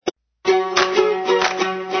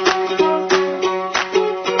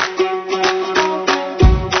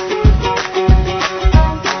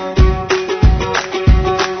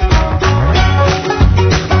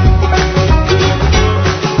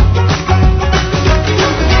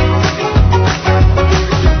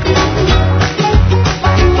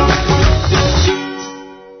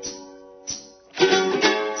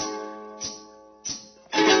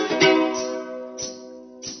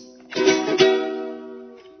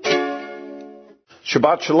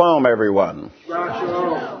Shabbat Shalom, everyone. Shabbat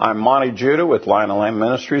Shalom. I'm Monty Judah with Lion and Lamb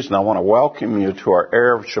Ministries, and I want to welcome you to our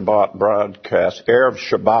Erev Shabbat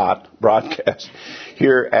broadcast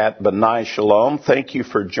here at B'nai Shalom. Thank you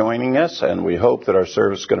for joining us, and we hope that our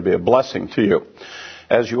service is going to be a blessing to you.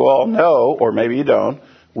 As you all know, or maybe you don't,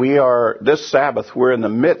 this Sabbath, we're in the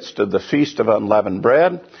midst of the Feast of Unleavened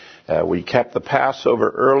Bread. We kept the Passover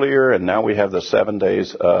earlier, and now we have the 7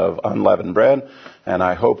 days of unleavened bread, and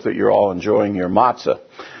I hope that you're all enjoying your matzah.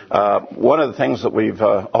 One of the things that we've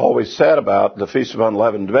always said about the Feast of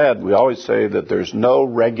Unleavened Bread, we always say that there's no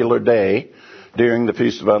regular day during the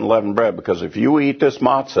Feast of Unleavened Bread, because if you eat this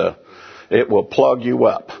matzah, it will plug you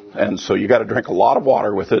up, and so you got to drink a lot of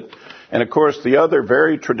water with it. And of course, the other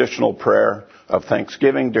very traditional prayer of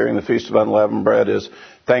Thanksgiving during the Feast of Unleavened Bread is,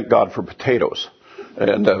 thank God for potatoes.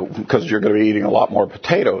 And because you're going to be eating a lot more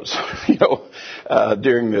potatoes,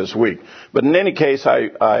 during this week. But in any case,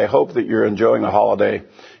 I hope that you're enjoying the holiday,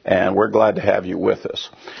 and we're glad to have you with us.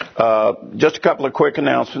 Just a couple of quick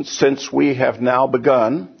announcements. Since we have now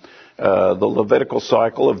begun the Levitical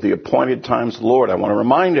cycle of the appointed times of the Lord, I want to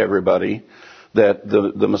remind everybody that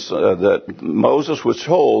that Moses was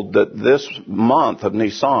told that this month of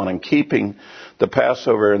Nisan, in keeping the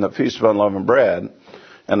Passover and the Feast of Unleavened Bread,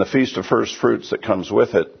 and the Feast of First Fruits that comes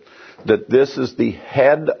with it, that this is the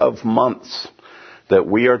head of months, that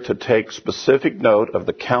we are to take specific note of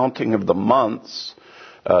the counting of the months,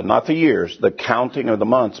 not the years, the counting of the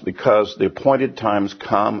months, because the appointed times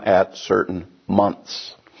come at certain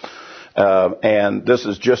months. And this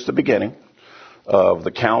is just the beginning of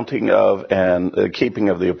the counting of and the keeping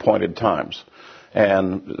of the appointed times.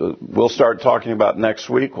 And we'll start talking about next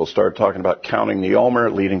week. We'll start talking about counting the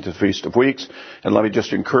Omer, leading to Feast of Weeks. And let me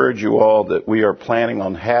just encourage you all that we are planning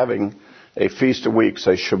on having a Feast of Weeks,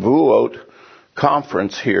 a Shavuot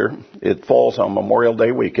conference here. It falls on Memorial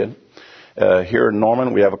Day weekend. Here in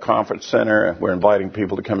Norman, we have a conference center. We're inviting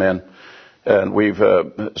people to come in. And we've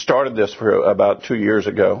started this for about 2 years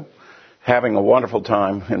ago, having a wonderful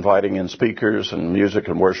time, inviting in speakers and music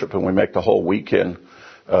and worship, and we make the whole weekend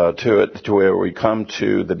to where we come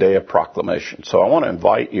to the day of proclamation. So I want to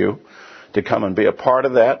invite you to come and be a part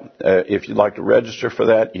of that. If you'd like to register for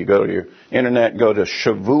that, you go to your internet, go to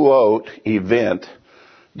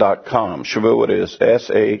ShavuotEvent.com. Shavuot is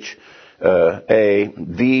ShaVuot.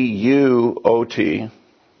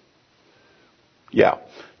 Yeah,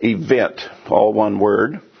 event, all one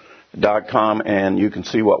word, .com, and you can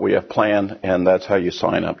see what we have planned, and that's how you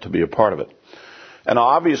sign up to be a part of it. And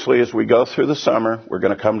obviously, as we go through the summer, we're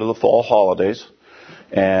going to come to the fall holidays,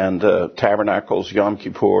 and Tabernacles, Yom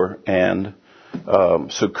Kippur, and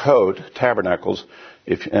Sukkot, Tabernacles,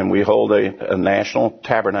 and we hold a National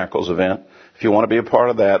Tabernacles event. If you want to be a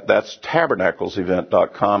part of that, that's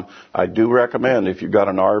tabernaclesevent.com. I do recommend, if you've got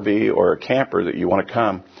an RV or a camper that you want to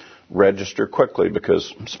come, register quickly,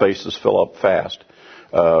 because spaces fill up fast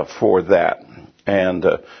for that. And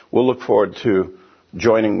we'll look forward to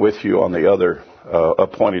joining with you on the other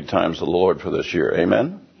appointed times of the Lord for this year.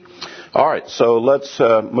 Amen? All right, so let's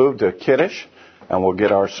move to Kiddush, and we'll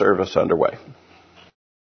get our service underway.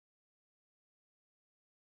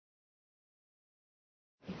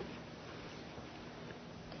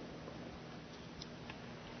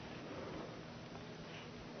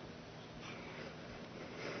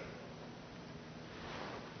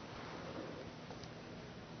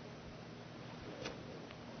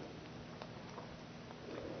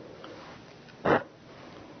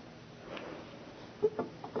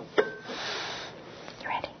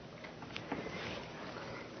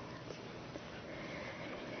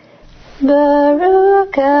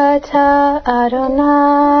 Baruch atah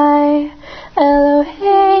Adonai,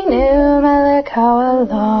 Eloheinu melech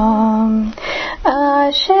haolam,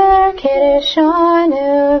 asher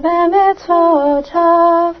kiddushanu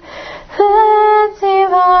b'mitzvotav,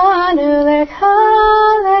 v'tzivanu lecha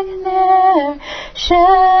l'ner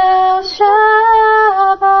shel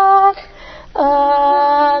Shabbat.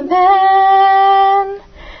 Amen.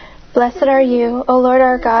 Blessed are you, O Lord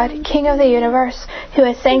our God, King of the universe, who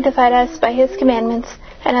has sanctified us by his commandments,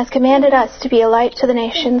 and has commanded us to be a light to the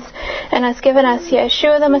nations, and has given us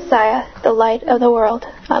Yeshua the Messiah, the light of the world.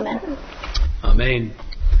 Amen. Amen.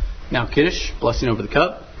 Now Kiddush, blessing over the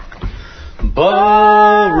cup.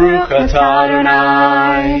 Baruch atah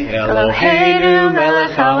Adonai, Eloheinu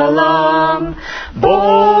melech haolam,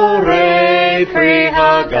 borei pri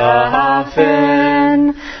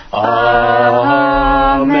hagafen.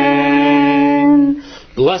 Amen.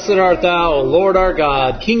 Blessed art thou, O Lord our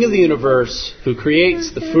God, King of the universe, who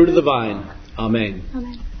creates the fruit of the vine. Amen.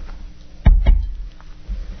 Amen.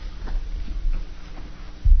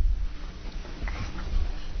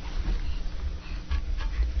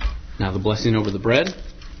 Now the blessing over the bread.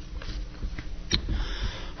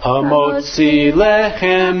 Hamotzi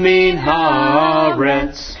lechem min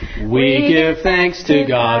haaretz. We give thanks to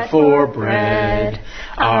God for bread.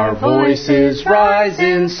 Our voices rise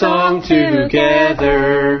in song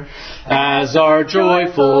together as our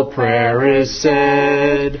joyful prayer is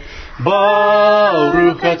said.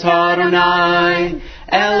 Baruch atah Adonai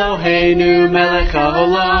Eloheinu melech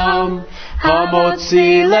haolam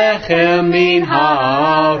hamotzi lechem min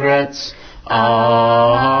haaretz. Amen.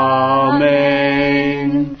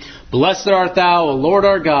 Blessed art thou, O Lord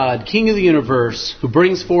our God, King of the universe, who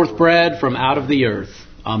brings forth bread from out of the earth.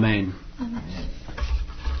 Amen. Amen.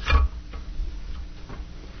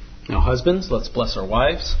 Now, husbands, let's bless our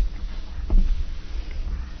wives.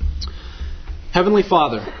 Heavenly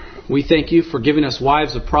Father, we thank you for giving us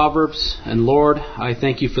wives of Proverbs, and Lord, I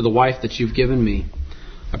thank you for the wife that you've given me.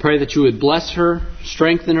 I pray that you would bless her,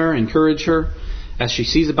 strengthen her, encourage her, as she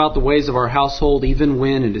sees about the ways of our household, even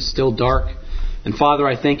when it is still dark. And Father,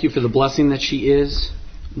 I thank you for the blessing that she is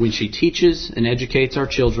when she teaches and educates our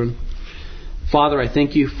children. Father, I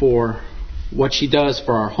thank you for what she does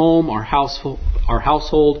for our home, our household,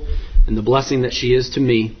 and the blessing that she is to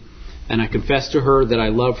me. And I confess to her that I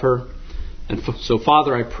love her. And so,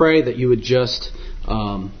 Father, I pray that you would just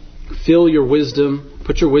fill your wisdom,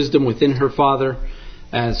 put your wisdom within her, Father,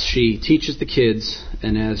 as she teaches the kids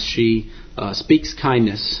and as she speaks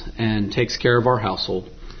kindness and takes care of our household.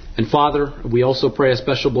 And Father, we also pray a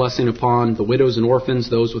special blessing upon the widows and orphans,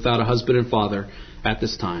 those without a husband and father at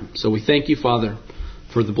this time. So we thank you, Father,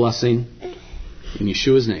 for the blessing in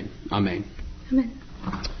Yeshua's name. Amen. Amen.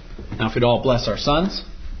 Now if we'd all bless our sons.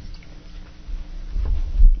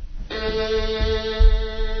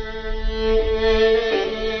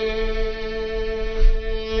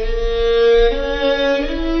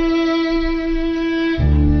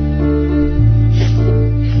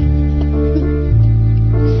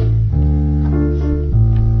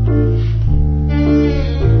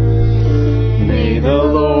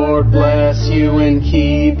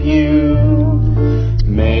 Keep you.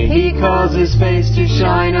 May he cause his face to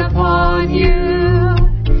shine upon you.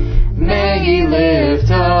 May he lift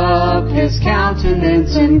up his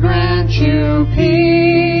countenance and grant you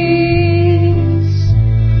peace.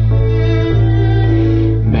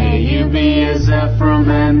 May you be as Ephraim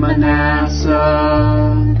and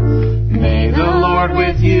Manasseh. May the Lord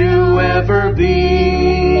with you ever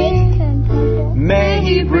be. May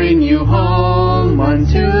he bring you home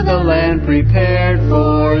unto the land prepared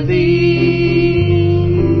for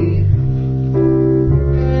thee.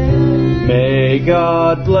 May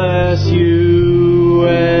God bless you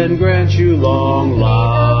and grant you long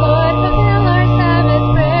life. Lord, fulfill our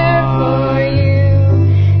Sabbath prayer for you.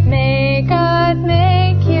 May God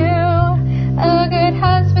make you a good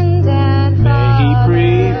husband and father. May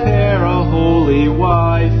he prepare a holy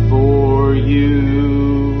wife for you.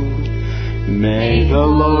 May the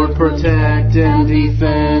Lord protect and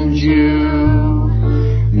defend you.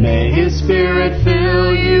 May his Spirit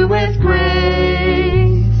fill you with grace.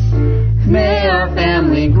 May our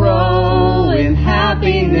family grow in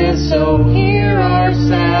happiness, so hear our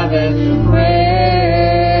Sabbath prayer.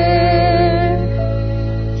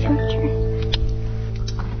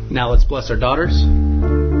 Now let's bless our daughters.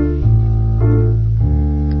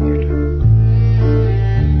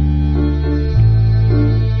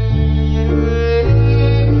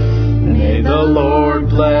 The Lord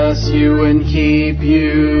bless you and keep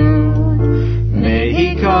you. May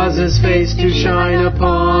he cause his face to shine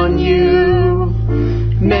upon you.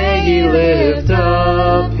 May he lift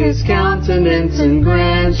up his countenance and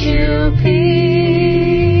grant you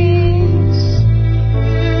peace.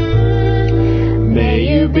 May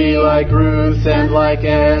you be like Ruth and like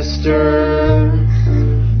Esther.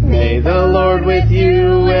 May the Lord with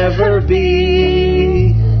you ever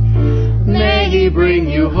be. May he bring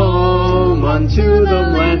you home unto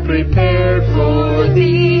the land prepared for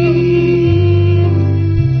thee.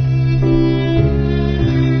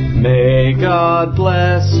 May God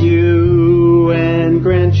bless you and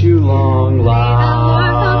grant you long life. May the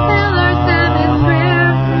Lord fulfill our Sabbath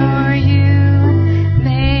prayer for you.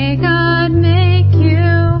 May God make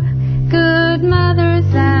you good mothers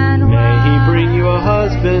and wives. May he bring you a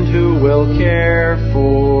husband who will care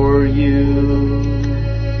for you.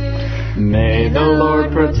 May the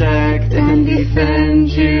Lord protect and defend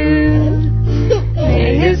you.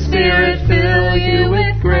 May his Spirit fill you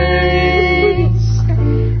with grace.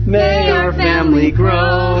 May our family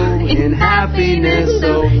grow in happiness,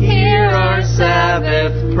 so hear our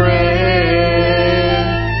Sabbath prayer.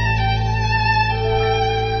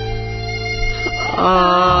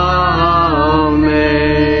 Amen.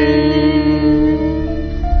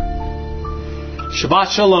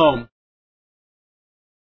 Shabbat Shalom.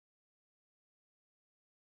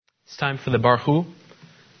 It's time for the Baruch Hu.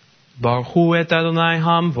 Baruch Hu et Adonai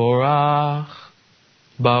Hamvorach.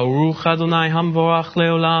 Baruch Adonai Hamvorach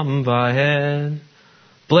leolam vahed.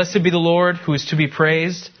 Blessed be the Lord who is to be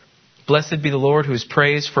praised. Blessed be the Lord who is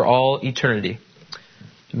praised for all eternity.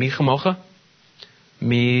 Mi chamocha?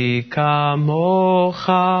 Mi kamocha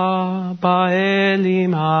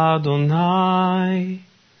ba'elim Adonai.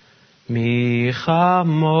 Mi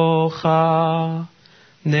chamocha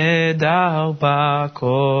nedar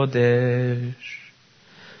ba'kodesh.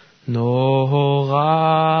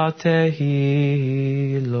 Nohora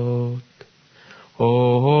tehilot.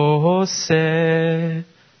 Ose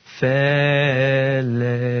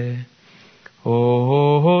fele.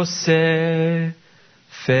 Ose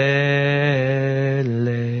fele.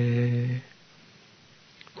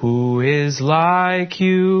 Who is like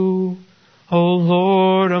you, O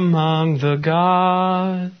Lord, among the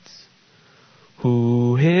gods?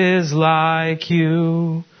 Who is like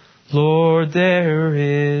you, Lord, there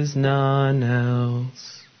is none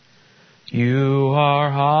else. You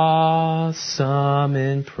are awesome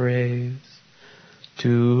in praise,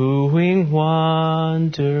 doing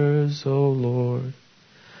wonders, O Lord.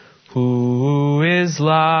 Who is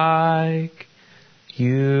like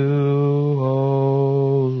you,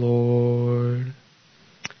 O Lord?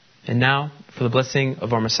 And now, for the blessing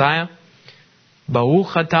of our Messiah.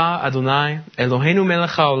 Baruch atah Adonai, Eloheinu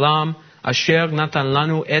melech haolam, asher natan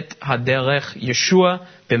lanu et haderech Yeshua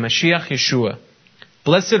b'Mashiach Yeshua.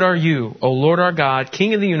 Blessed are you, O Lord our God,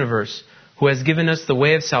 King of the universe, who has given us the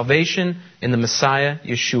way of salvation in the Messiah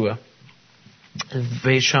Yeshua.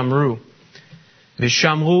 V'shamru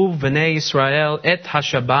v'nei Yisrael et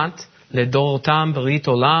haShabbat ledorotam b'rit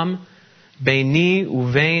olam, beini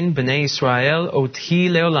uvein b'nei Yisrael othi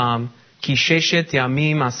leolam, ki sheshet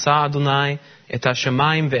yamim asa Adonai et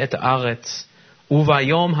hashamayim ve'et haaretz,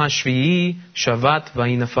 uvayom hashvi'i shavat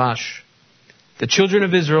vayinafash. The children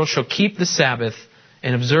of Israel shall keep the Sabbath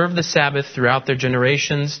and observe the Sabbath throughout their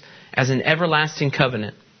generations as an everlasting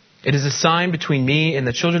covenant. It is a sign between me and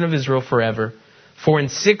the children of Israel forever. For in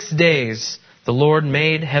 6 days the Lord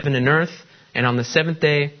made heaven and earth, and on the seventh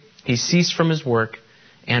day He ceased from His work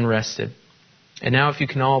and rested. And now if you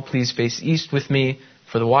can all please face east with me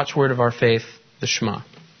for the watchword of our faith, the Shema.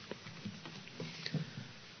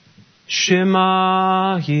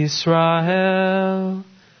 Shema Yisrael,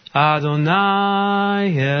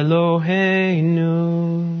 Adonai Eloheinu,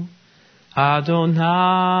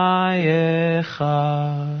 Adonai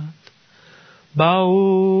Echad,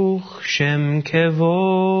 Baruch Shem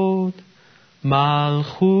Kevod,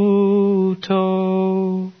 Malchuto,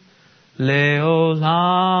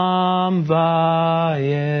 Leolam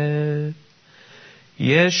Vayed,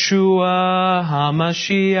 Yeshua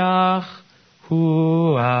HaMashiach,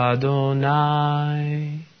 Hu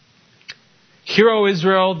Adonai. Hear, O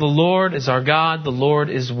Israel, the Lord is our God, the Lord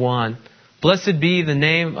is one. Blessed be the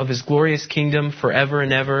name of His glorious kingdom forever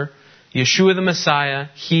and ever. Yeshua the Messiah,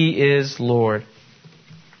 He is Lord.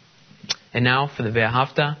 And now for the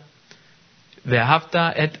Ve'ahavta.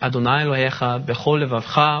 Ve'ahavta et Adonai Elohecha bechol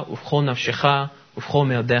levavcha uvchol nafshecha uvchol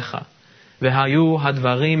merdecha. Ve'hayu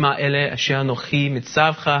hadvarim ha'ele asher anochi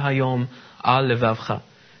mitzavcha hayom al levavcha.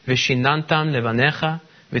 Ve'shinantam levanecha.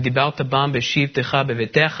 ודיברת בם בשבתך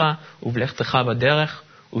בביתך ובלכתך בדרך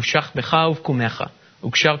ובשכבך ובקומך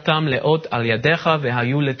וקשרתם לאות על ידיך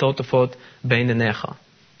והיו לטוטפות בין עיניך.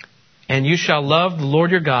 And you shall love the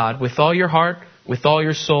Lord your God with all your heart, with all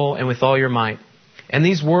your soul, and with all your might. And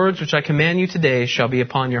these words which I command you today shall be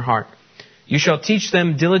upon your heart. You shall teach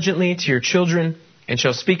them diligently to your children, and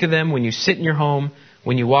shall speak of them when you sit in your home,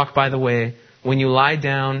 when you walk by the way, when you lie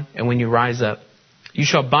down, and when you rise up. You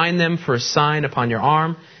shall bind them for a sign upon your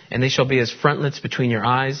arm, and they shall be as frontlets between your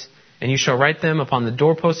eyes, and you shall write them upon the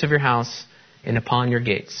doorposts of your house and upon your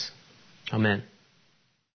gates. Amen.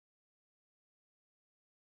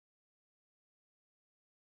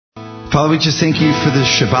 Father, we just thank you for this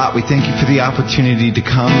Shabbat. We thank you for the opportunity to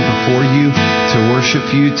come before you, to worship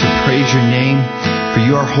you, to praise your name, for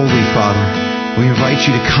you are holy, Father. We invite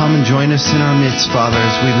you to come and join us in our midst, Father,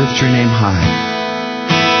 as we lift your name high.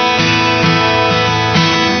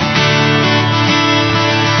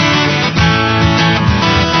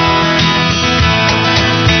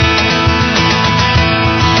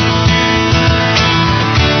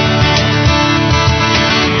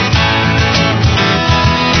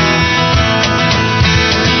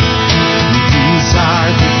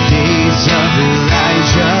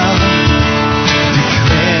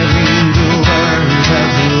 Declaring the word of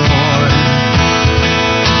the Lord.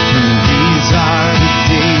 These are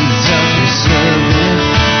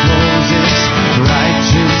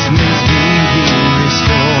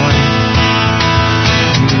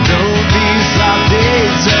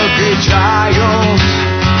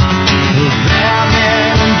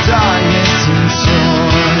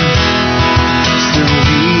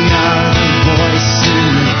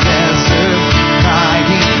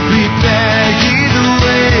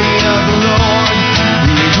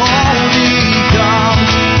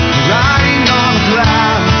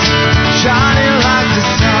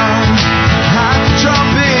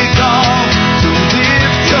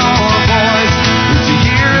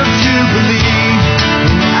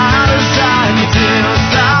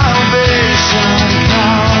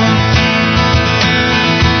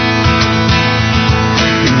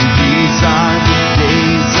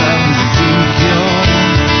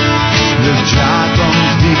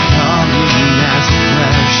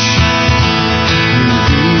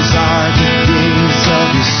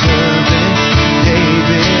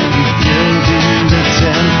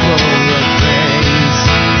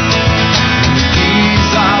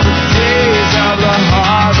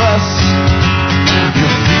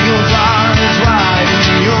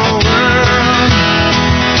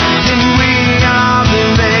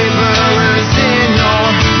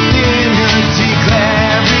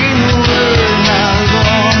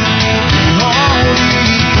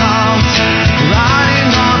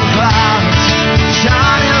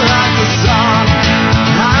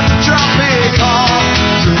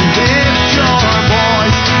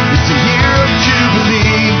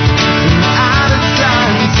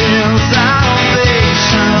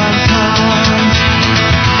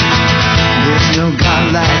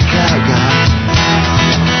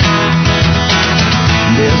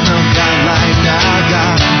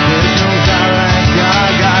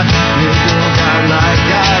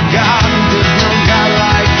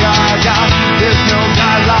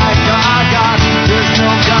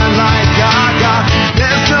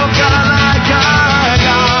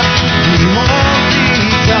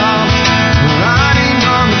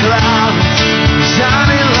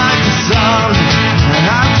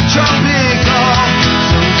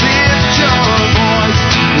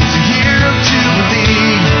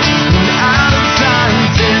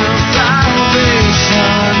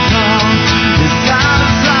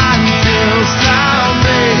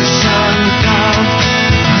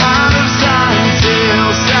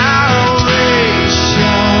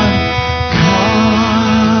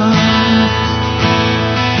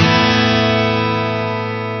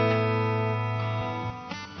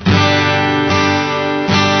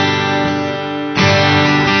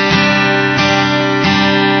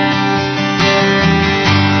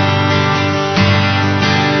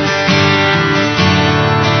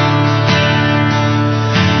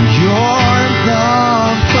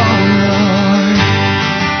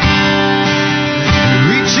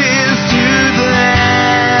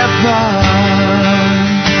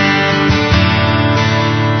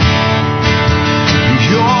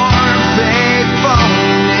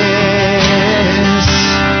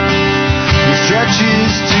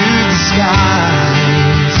stretches to the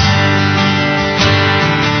skies.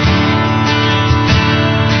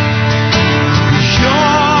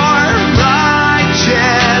 Your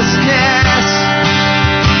righteousness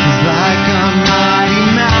is like a mighty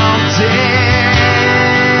mountain.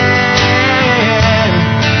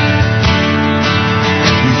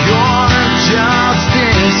 Your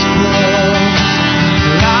justice flows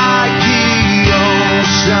like the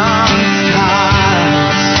ocean's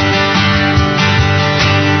tides.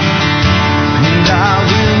 And I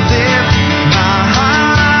will lift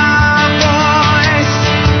my voice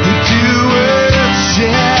to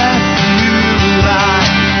worship you, my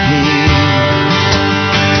King.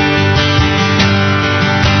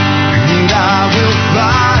 And I will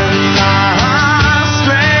find my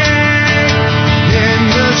strength in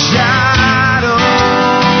the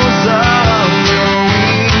shadows of your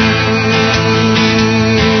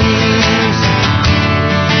wings.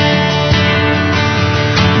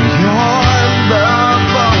 Your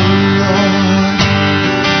love, oh Lord,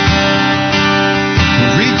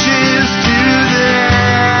 reaches to the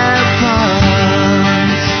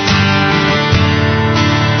heavens.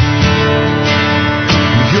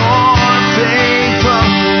 Your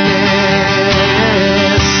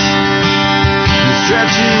faithfulness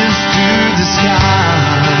stretches to the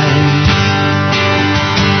skies.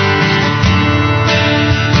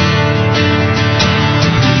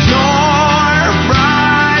 Your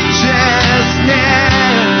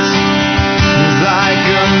righteousness is like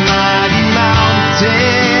a mighty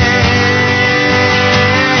mountain.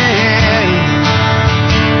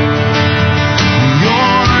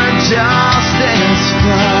 Your justice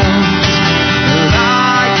flows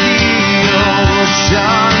like the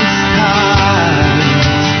ocean's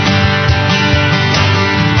tides.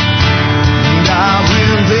 And I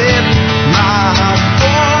will lift my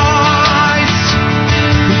voice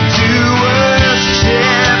to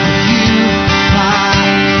worship you, my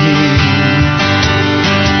King.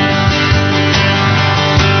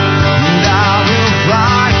 And I will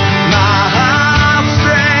find my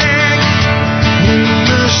strength in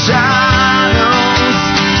the shadows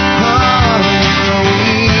of your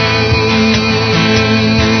wings.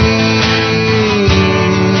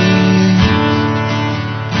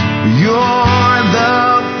 Your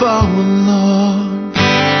love, oh Lord,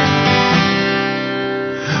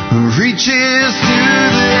 reaches to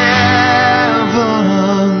the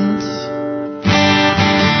heavens.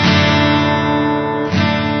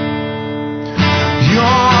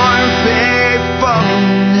 Your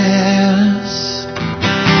faithfulness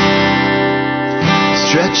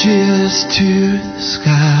stretches to the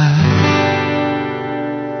sky.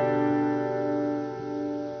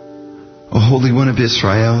 O Holy One of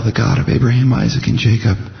Israel, the God of Abraham, Isaac, and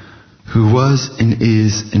Jacob, who was and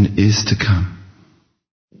is to come.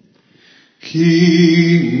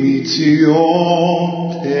 Ki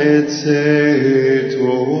mitzion tetzeh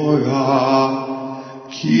Torah,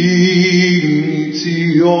 Ki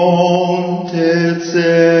mitzion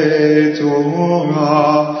tetzeh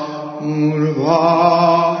Torah,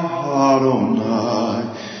 Urvar Adonai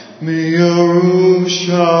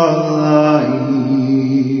miYerushalayim.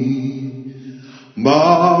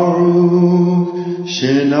 Baruch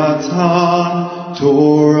Shenatan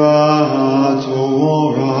Torah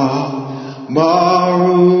Torah,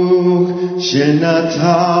 Baruch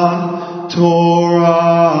Shenatan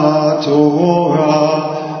Torah Torah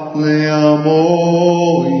le'amo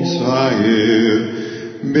Yisrael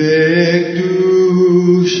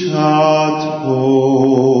bekedushato.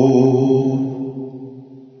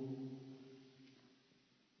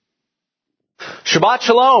 Shabbat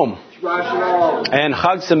Shalom. And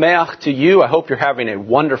Chag Sameach to you. I hope you're having a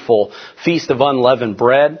wonderful Feast of Unleavened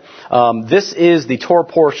Bread. This is the Torah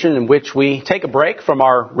portion in which we take a break from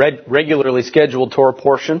our regularly scheduled Torah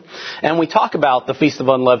portion, and we talk about the Feast of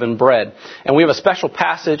Unleavened Bread. And we have a special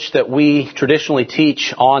passage that we traditionally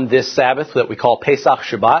teach on this Sabbath that we call Pesach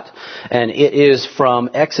Shabbat, and it is from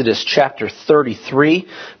Exodus chapter 33,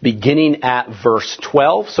 beginning at verse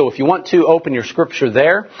 12. So if you want to open your scripture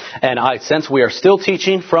there, and since we are still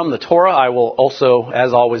teaching from the Torah, I will also,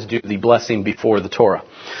 as always, do the blessing before the Torah.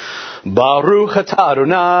 Baruch atah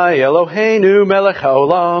Adonai Eloheinu melech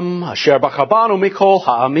haolam asher bachar mikol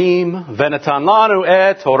ha'amim v'natan lanu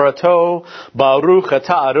et Torato. Baruch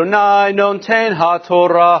atah Adonai nonten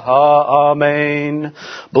ha'torah ha'amen.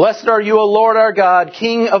 Blessed are you, O Lord our God,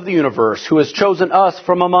 King of the universe, who has chosen us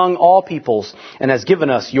from among all peoples and has given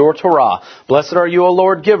us your Torah. Blessed are you, O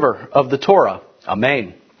Lord, giver of the Torah.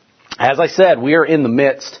 Amen. As I said, we are in the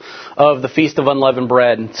midst of the Feast of Unleavened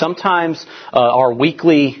Bread. And sometimes our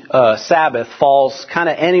weekly Sabbath falls kind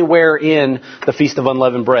of anywhere in the Feast of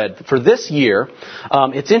Unleavened Bread. For this year,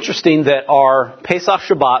 it's interesting that our Pesach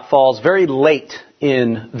Shabbat falls very late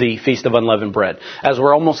in the Feast of Unleavened Bread, as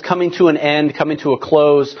we're almost coming to an end, coming to a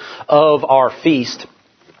close of our feast.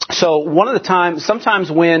 So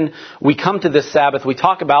sometimes when we come to this Sabbath, we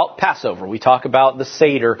talk about Passover, we talk about the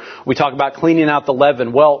Seder, we talk about cleaning out the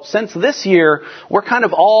leaven. Well, since this year, we're kind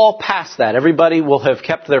of all past that. Everybody will have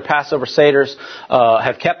kept their Passover Seders,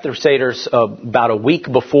 about a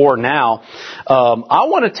week before now. I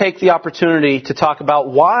want to take the opportunity to talk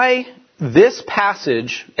about why this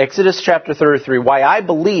passage, Exodus chapter 33, why I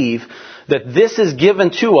believe that this is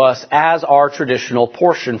given to us as our traditional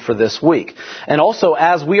portion for this week. And also,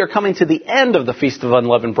 as we are coming to the end of the Feast of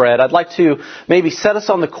Unleavened Bread, I'd like to maybe set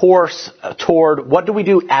us on the course toward what do we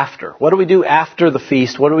do after? What do we do after the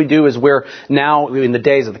feast? What do we do as we're now in the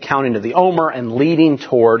days of the counting of the Omer and leading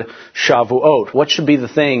toward Shavuot? What should be the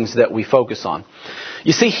things that we focus on?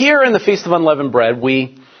 You see, here in the Feast of Unleavened Bread,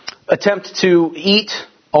 we attempt to eat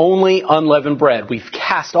only unleavened bread. We've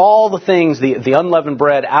cast all the things, the unleavened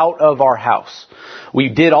bread, out of our house. We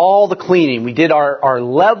did all the cleaning. We did our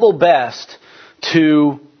level best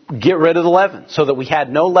to get rid of the leaven so that we had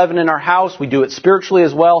no leaven in our house. We do it spiritually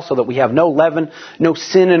as well so that we have no leaven, no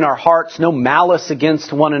sin in our hearts, no malice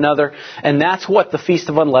against one another. And that's what the Feast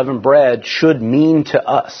of Unleavened Bread should mean to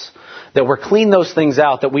us. That we're clean those things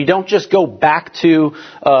out, that we don't just go back to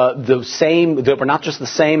the same, that we're not just the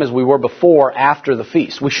same as we were before after the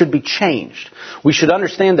feast. We should be changed. We should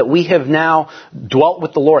understand that we have now dwelt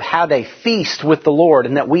with the Lord, had a feast with the Lord,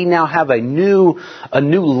 and that we now have a new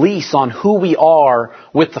lease on who we are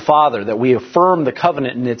with the Father, that we affirm the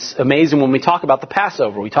covenant. And it's amazing when we talk about the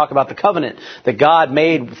Passover, we talk about the covenant that God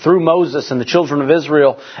made through Moses and the children of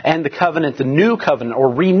Israel, and the covenant, the new covenant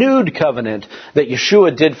or renewed covenant that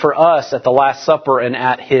Yeshua did for us at the Last Supper and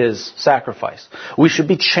at His sacrifice. We should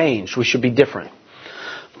be changed. We should be different.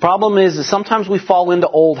 The problem is sometimes we fall into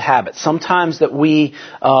old habits. Sometimes that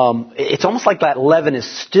it's almost like that leaven is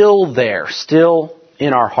still there, still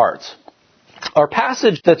in our hearts. Our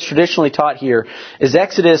passage that's traditionally taught here is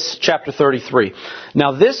Exodus chapter 33.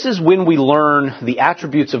 Now this is when we learn the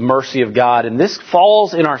attributes of mercy of God, and this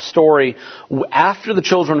falls in our story after the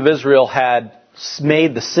children of Israel had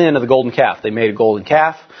made the sin of the golden calf. They made a golden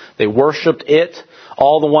calf. They worshipped it.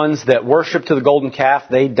 All the ones that worshipped to the golden calf,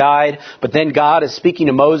 they died. But then God is speaking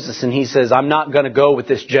to Moses and He says, I'm not going to go with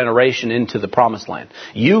this generation into the promised land.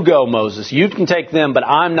 You go, Moses. You can take them, but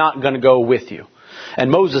I'm not going to go with you. And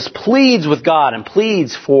Moses pleads with God and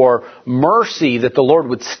pleads for mercy that the Lord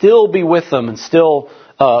would still be with them and still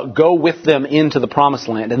go with them into the promised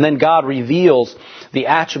land. And then God reveals the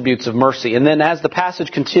attributes of mercy. And then as the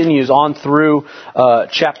passage continues on through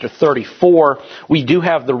chapter 34, we do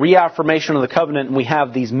have the reaffirmation of the covenant, and we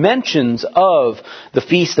have these mentions of the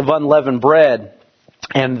Feast of Unleavened Bread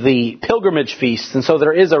and the pilgrimage feasts. And so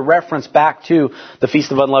there is a reference back to the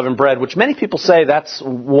Feast of Unleavened Bread, which many people say that's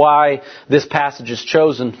why this passage is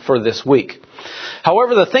chosen for this week.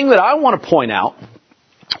 However, the thing that I want to point out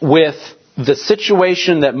with the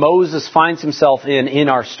situation that Moses finds himself in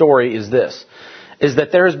our story is this, is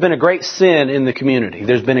that there has been a great sin in the community.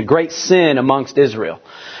 There's been a great sin amongst Israel.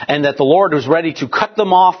 And that the Lord was ready to cut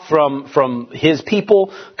them off from His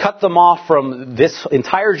people, cut them off from this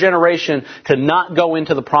entire generation to not go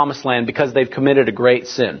into the promised land because they've committed a great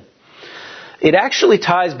sin. It actually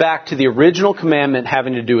ties back to the original commandment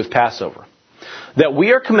having to do with Passover. That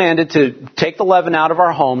we are commanded to take the leaven out of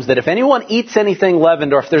our homes, that if anyone eats anything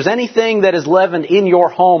leavened, or if there's anything that is leavened in your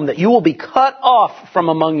home, that you will be cut off from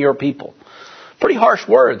among your people. Pretty harsh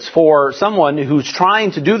words for someone who's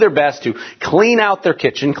trying to do their best to clean out their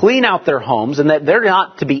kitchen, clean out their homes, and that there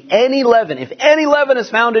not to be any leaven. If any leaven is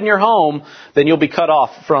found in your home, then you'll be cut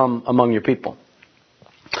off from among your people.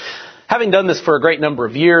 Having done this for a great number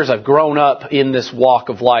of years, I've grown up in this walk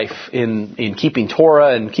of life in keeping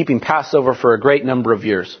Torah and keeping Passover for a great number of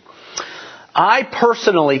years. I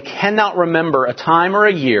personally cannot remember a time or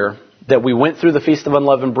a year that we went through the Feast of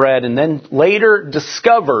Unleavened Bread and then later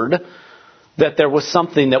discovered that there was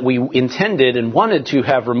something that we intended and wanted to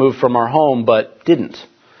have removed from our home but didn't.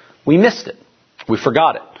 We missed it. We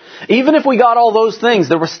forgot it. Even if we got all those things,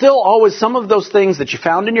 there were still always some of those things that you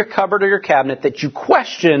found in your cupboard or your cabinet that you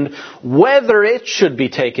questioned whether it should be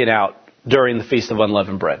taken out during the Feast of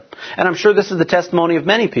Unleavened Bread. And I'm sure this is the testimony of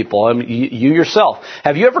many people. I mean, you yourself.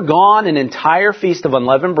 Have you ever gone an entire Feast of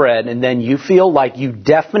Unleavened Bread and then you feel like you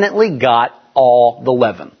definitely got all the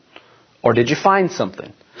leaven? Or did you find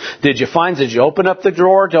something? Did you open up the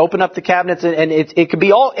drawer, to open up the cabinets? And it could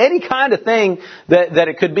be any kind of thing that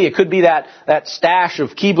it could be. It could be that stash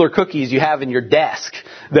of Keebler cookies you have in your desk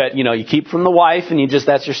that, you keep from the wife and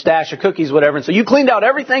that's your stash of cookies, whatever. And so you cleaned out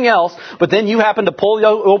everything else, but then you happen to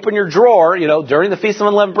open your drawer, during the Feast of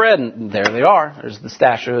Unleavened Bread, and there they are. There's the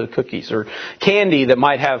stash of cookies or candy that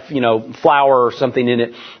might have, flour or something in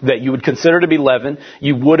it that you would consider to be leaven.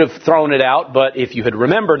 You would have thrown it out, but if you had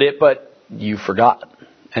remembered it, but you forgot.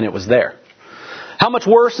 And it was there. How much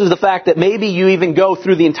worse is the fact that maybe you even go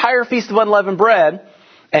through the entire Feast of Unleavened Bread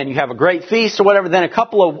and you have a great feast or whatever, then a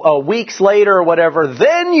couple of weeks later or whatever,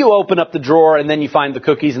 then you open up the drawer and then you find the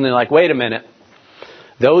cookies and they're like, wait a minute.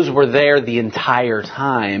 Those were there the entire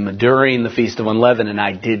time during the Feast of Unleavened and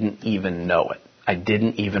I didn't even know it. I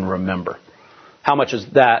didn't even remember. How much is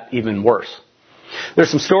that even worse? There's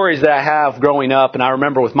some stories that I have growing up, and I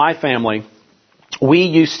remember with my family, we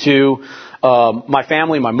used to, my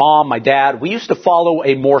family, my mom, my dad, we used to follow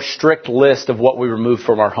a more strict list of what we removed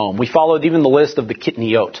from our home. We followed even the list of the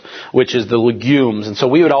kitniot, which is the legumes. And so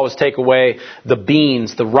we would always take away the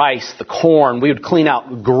beans, the rice, the corn. We would clean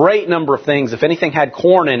out a great number of things. If anything had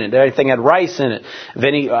corn in it, if anything had rice in it, if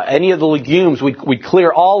any of the legumes, we'd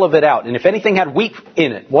clear all of it out. And if anything had wheat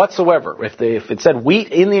in it whatsoever, if it said wheat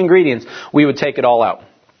in the ingredients, we would take it all out.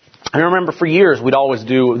 I remember for years we'd always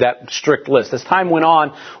do that strict list. As time went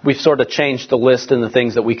on, we've sort of changed the list and the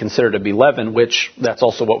things that we consider to be leaven, which that's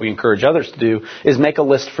also what we encourage others to do, is make a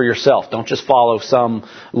list for yourself. Don't just follow some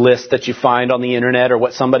list that you find on the internet or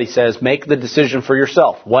what somebody says. Make the decision for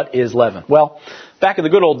yourself. What is leaven? Well, back in the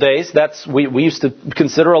good old days, we used to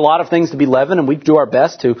consider a lot of things to be leaven, and we'd do our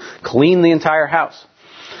best to clean the entire house.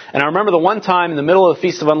 And I remember the one time in the middle of the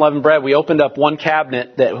Feast of Unleavened Bread, we opened up one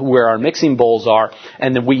cabinet where our mixing bowls are,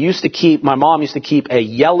 and then my mom used to keep a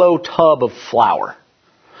yellow tub of flour.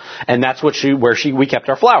 And that's we kept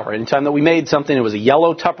our flour. Anytime that we made something, it was a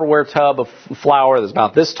yellow Tupperware tub of flour that was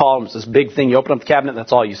about this tall. It was this big thing. You open up the cabinet, and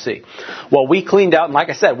that's all you see. Well, we cleaned out, and like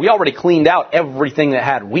I said, we already cleaned out everything that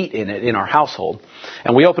had wheat in it in our household.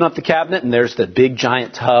 And we open up the cabinet, and there's the big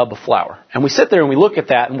giant tub of flour. And we sit there and we look at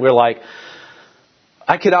that, and we're like,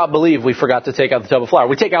 I cannot believe we forgot to take out the tub of flour.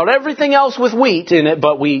 We take out everything else with wheat in it,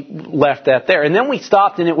 but we left that there. And then we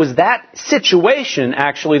stopped, and it was that situation,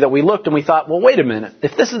 actually, that we looked and we thought, well, wait a minute.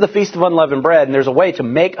 If this is the Feast of Unleavened Bread, and there's a way to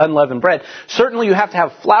make unleavened bread, certainly you have to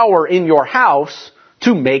have flour in your house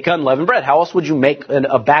to make unleavened bread. How else would you make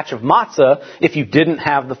a batch of matzah if you didn't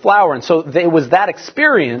have the flour? And so it was that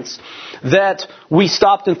experience that we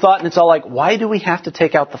stopped and thought, and it's all like, why do we have to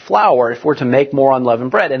take out the flour if we're to make more unleavened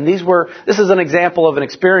bread? And this is an example of an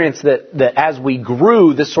experience that as we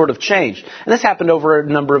grew, this sort of changed. And this happened over a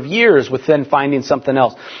number of years with then finding something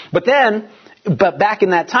else. But back in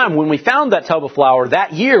that time, when we found that tub of flour,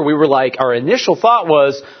 that year we were like, our initial thought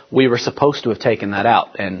was, we were supposed to have taken that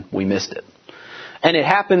out, and we missed it. And it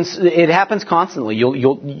happens constantly.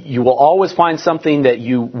 You will always find something that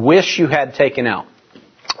you wish you had taken out.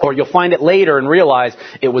 Or you'll find it later and realize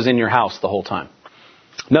it was in your house the whole time.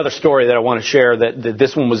 Another story that I want to share, that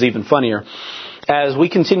this one was even funnier. As we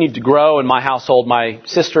continued to grow in my household, my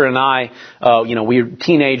sister and I, we were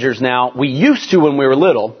teenagers now. We used to, when we were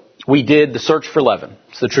little, we did the search for leaven.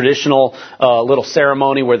 It's the traditional little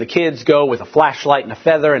ceremony where the kids go with a flashlight and a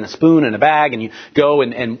feather and a spoon and a bag, and you go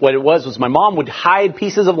and what it was my mom would hide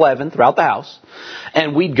pieces of leaven throughout the house,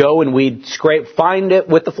 and we'd go and we'd find it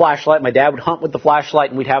with the flashlight. My dad would hunt with the flashlight,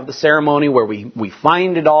 and we'd have the ceremony where we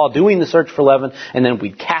find it all, doing the search for leaven, and then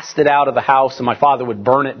we'd cast it out of the house, and my father would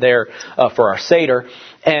burn it there for our Seder.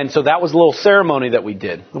 And so that was a little ceremony that we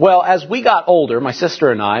did. Well, as we got older, my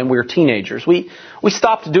sister and I, and we were teenagers, we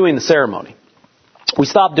stopped doing the ceremony. We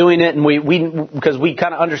stopped doing it, and because we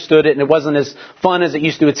kind of understood it, and it wasn't as fun as it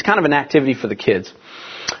used to. It's kind of an activity for the kids.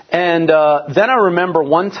 And then I remember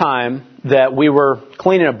one time that we were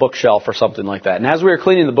cleaning a bookshelf or something like that. And as we were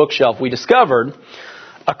cleaning the bookshelf, we discovered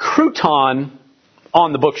a crouton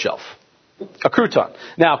on the bookshelf. A crouton.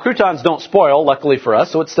 Now, croutons don't spoil, luckily for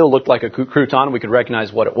us, so it still looked like a crouton. We could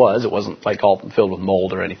recognize what it was. It wasn't like all filled with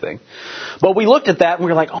mold or anything. But we looked at that and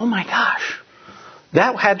we were like, oh my gosh,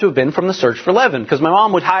 that had to have been from the search for leaven. Because my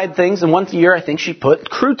mom would hide things, and once a year I think she put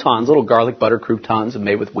croutons, little garlic butter croutons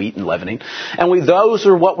made with wheat and leavening. And those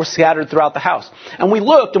are what were scattered throughout the house. And we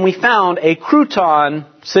looked and we found a crouton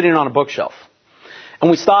sitting on a bookshelf. And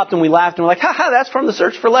we stopped and we laughed and we're like, that's from the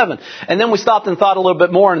search for leaven. And then we stopped and thought a little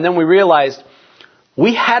bit more, and then we realized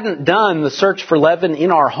we hadn't done the search for leaven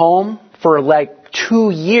in our home for like 2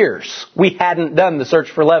 years. We hadn't done the search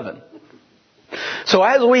for leaven. So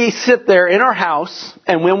as we sit there in our house,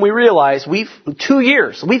 and when we realize we've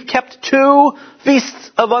kept 2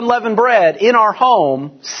 feasts of unleavened bread in our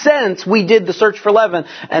home since we did the search for leaven,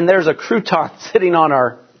 and there's a crouton sitting on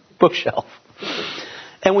our bookshelf.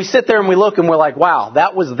 And we sit there and we look and we're like, wow,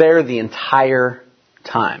 that was there the entire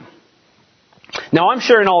time. Now, I'm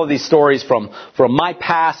sharing all of these stories from my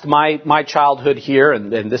past, my childhood here,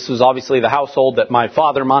 and this was obviously the household that my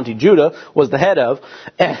father, Monty Judah, was the head of,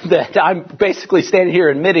 and that I'm basically standing here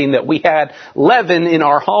admitting that we had leaven in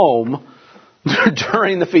our home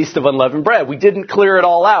during the Feast of Unleavened Bread. We didn't clear it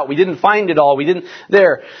all out. We didn't find it all. We didn't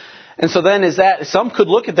there. And so then some could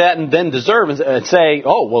look at that and then deserve and say,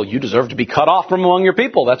 oh, well, you deserve to be cut off from among your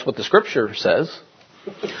people. That's what the Scripture says.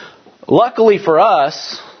 Luckily for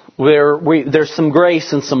us, there's some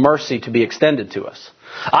grace and some mercy to be extended to us.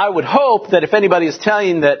 I would hope that if anybody is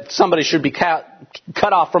telling that somebody should be cut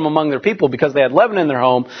off from among their people because they had leaven in their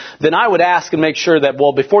home, then I would ask and make sure that,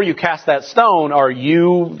 well, before you cast that stone,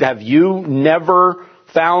 have you never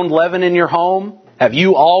found leaven in your home? Have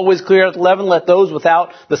you always cleared out the leaven? Let those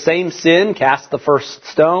without the same sin cast the first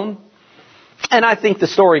stone. And I think the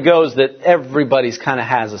story goes that everybody's kind of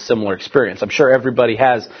has a similar experience. I'm sure everybody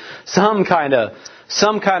has some kind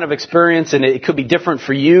of experience, and it could be different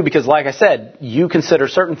for you because, like I said, you consider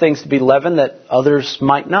certain things to be leaven that others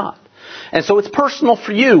might not. And so it's personal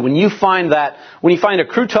for you when you find a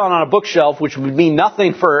crouton on a bookshelf, which would mean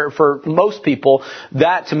nothing for most people.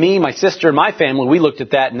 That, to me, my sister and my family, we looked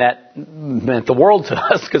at that and that meant the world to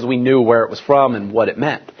us because we knew where it was from and what it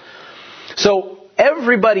meant. So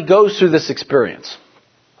everybody goes through this experience.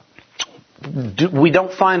 We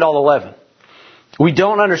don't find all the leaven. We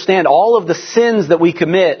don't understand all of the sins that we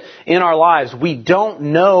commit in our lives. We don't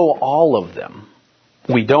know all of them.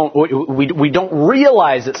 We don't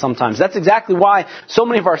realize it sometimes. That's exactly why so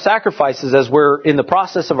many of our sacrifices, as we're in the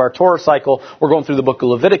process of our Torah cycle, we're going through the book of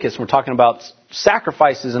Leviticus. We're talking about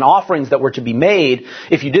sacrifices and offerings that were to be made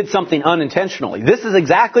if you did something unintentionally. This is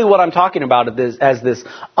exactly what I'm talking about as this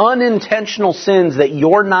unintentional sins that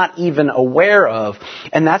you're not even aware of.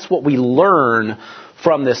 And that's what we learn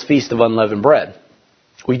from this Feast of Unleavened Bread.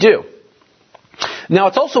 We do. Now,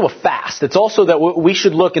 it's also a fast. It's also that we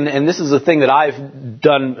should look, and this is the thing that I've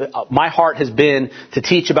done, my heart has been to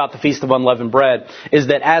teach about the Feast of Unleavened Bread, is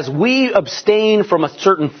that as we abstain from a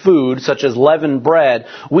certain food, such as leavened bread,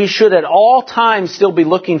 we should at all times still be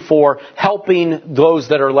looking for helping those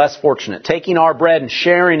that are less fortunate, taking our bread and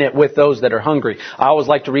sharing it with those that are hungry. I always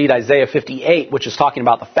like to read Isaiah 58, which is talking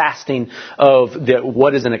about the fasting of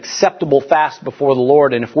what is an acceptable fast before the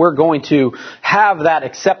Lord. And if we're going to have that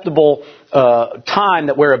acceptable time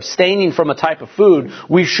that we're abstaining from a type of food,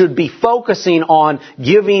 we should be focusing on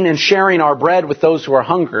giving and sharing our bread with those who are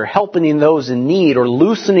hungry, helping those in need, or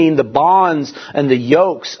loosening the bonds and the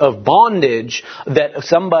yokes of bondage that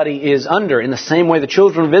somebody is under. In the same way the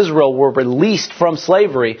children of Israel were released from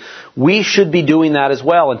slavery, we should be doing that as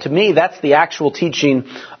well. And to me, that's the actual teaching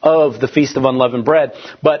of the Feast of Unleavened Bread.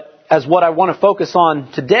 But as what I want to focus on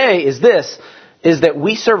today is that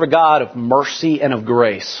we serve a God of mercy and of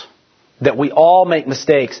grace. That we all make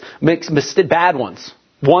mistakes, bad ones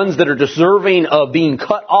that are deserving of being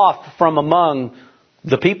cut off from among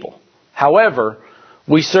the people. However,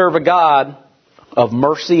 we serve a God of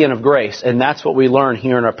mercy and of grace, and that's what we learn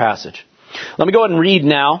here in our passage. Let me go ahead and read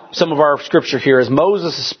now some of our scripture here as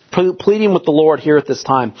Moses is pleading with the Lord here at this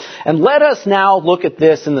time. And let us now look at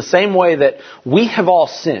this in the same way that we have all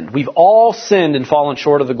sinned. We've all sinned and fallen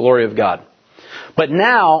short of the glory of God. But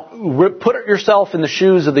now, put yourself in the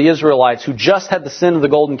shoes of the Israelites who just had the sin of the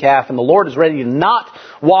golden calf, and the Lord is ready to not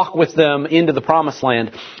walk with them into the promised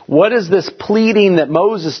land. What is this pleading that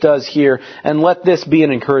Moses does here? And let this be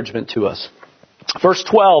an encouragement to us. Verse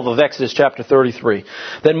 12 of Exodus chapter 33.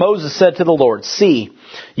 Then Moses said to the Lord, "See,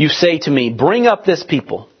 you say to me, bring up this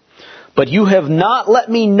people, but you have not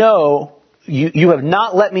let me know You have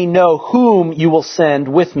not let me know whom you will send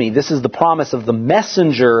with me." This is the promise of the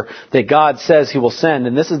messenger that God says He will send.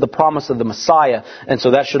 And this is the promise of the Messiah. And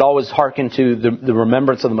so that should always hearken to the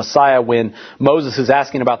remembrance of the Messiah when Moses is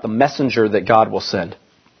asking about the messenger that God will send.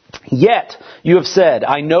 "Yet you have said,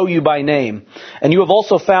 I know you by name, and you have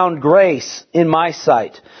also found grace in my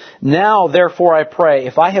sight. Now, therefore, I pray,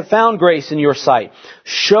 if I have found grace in your sight,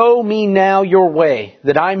 show me now your way,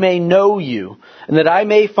 that I may know you, and that I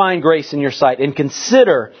may find grace in your sight, and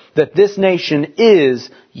consider that this nation is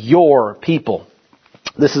your people."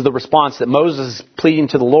 This is the response that Moses is pleading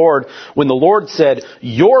to the Lord when the Lord said,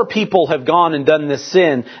 "Your people have gone and done this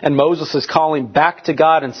sin." And Moses is calling back to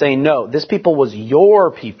God and saying, "No, this people was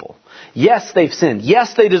your people. Yes, they've sinned.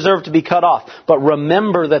 Yes, they deserve to be cut off. But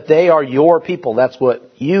remember that they are your people." That's what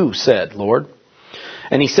you said, Lord.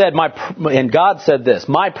 And he said, and God said this,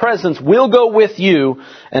 my presence will go with you,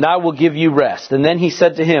 and I will give you rest. And then he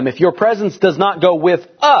said to him, if your presence does not go with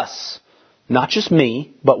us, not just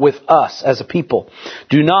me, but with us as a people,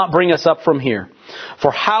 do not bring us up from here.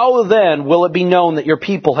 For how then will it be known that your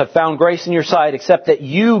people have found grace in your sight, except that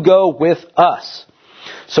you go with us?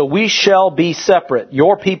 So we shall be separate,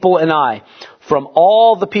 your people and I, from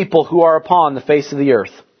all the people who are upon the face of the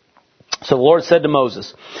earth. So the Lord said to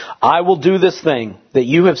Moses, I will do this thing that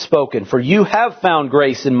you have spoken, for you have found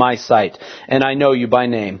grace in my sight, and I know you by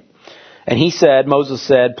name. And Moses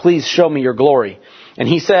said, please show me your glory. And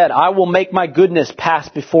he said, I will make my goodness pass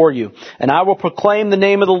before you, and I will proclaim the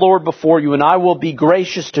name of the Lord before you, and I will be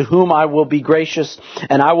gracious to whom I will be gracious,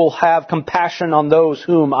 and I will have compassion on those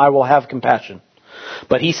whom I will have compassion.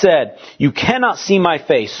 But he said, you cannot see my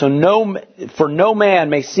face, for no man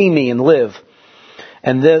may see me and live.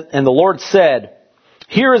 And the Lord said,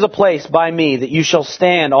 here is a place by me that you shall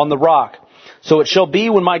stand on the rock. So it shall be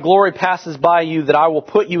when my glory passes by you that I will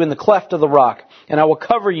put you in the cleft of the rock, and I will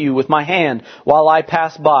cover you with my hand while I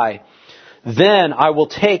pass by. Then I will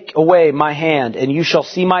take away my hand, and you shall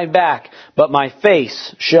see my back, but my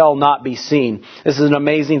face shall not be seen. This is an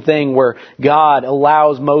amazing thing where God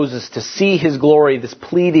allows Moses to see his glory, this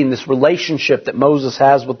pleading, this relationship that Moses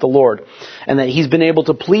has with the Lord, and that he's been able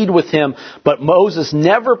to plead with him. But Moses,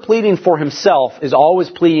 never pleading for himself, is always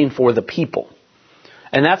pleading for the people.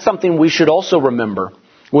 And that's something we should also remember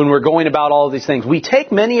when we're going about all of these things. We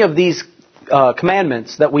take many of these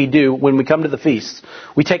commandments that we do when we come to the feasts,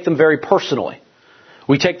 we take them very personally.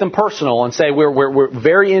 We take them personal and say we're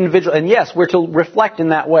very individual. And yes, we're to reflect in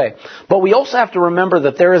that way. But we also have to remember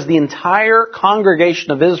that there is the entire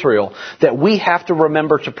congregation of Israel that we have to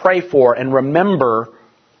remember to pray for, and remember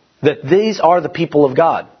that these are the people of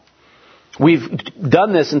God. We've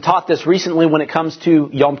done this and taught this recently when it comes to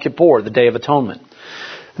Yom Kippur, the Day of Atonement.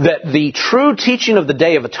 That the true teaching of the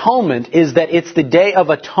Day of Atonement is that it's the Day of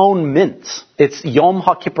Atonement. It's Yom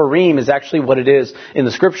HaKippurim is actually what it is in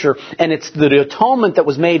the Scripture. And it's the atonement that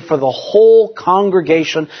was made for the whole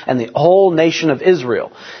congregation and the whole nation of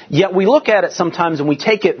Israel. Yet we look at it sometimes and we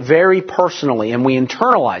take it very personally and we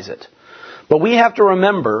internalize it. But we have to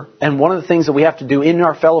remember, and one of the things that we have to do in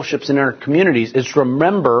our fellowships and in our communities is to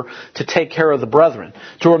remember to take care of the brethren.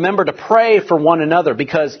 To remember to pray for one another.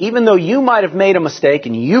 Because even though you might have made a mistake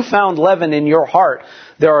and you found leaven in your heart,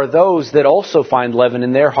 there are those that also find leaven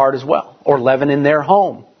in their heart as well. Or leaven in their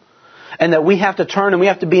home. And that we have to turn and we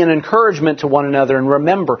have to be an encouragement to one another. And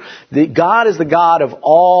remember that God is the God of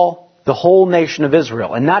the whole nation of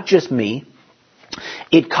Israel. And not just me.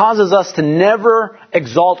 It causes us to never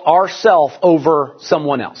exalt ourselves over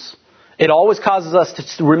someone else. It always causes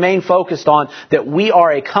us to remain focused on that we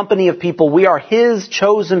are a company of people. We are His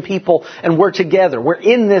chosen people, and we're together. We're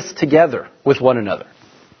in this together with one another.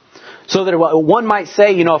 So that one might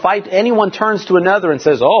say, if anyone turns to another and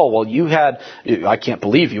says, oh, well, I can't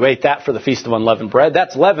believe you ate that for the Feast of Unleavened Bread.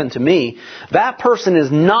 That's leaven to me. That person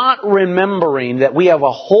is not remembering that we have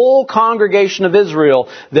a whole congregation of Israel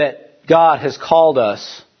that God has called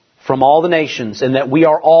us from all the nations, and that we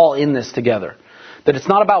are all in this together. That it's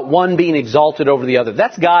not about one being exalted over the other.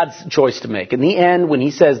 That's God's choice to make. In the end, when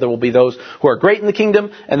He says there will be those who are great in the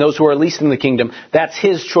kingdom and those who are least in the kingdom, that's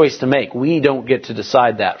His choice to make. We don't get to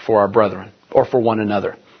decide that for our brethren or for one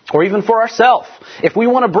another. Or even for ourselves. If we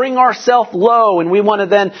want to bring ourselves low and we want to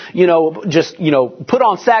then, put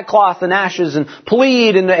on sackcloth and ashes and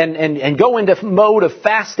plead and go into mode of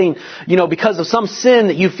fasting, because of some sin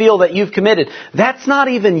that you feel that you've committed, that's not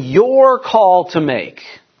even your call to make.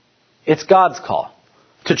 It's God's call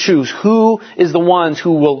to choose who is the ones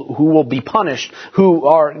who will be punished,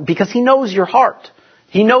 because He knows your heart.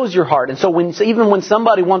 He knows your heart. And so even when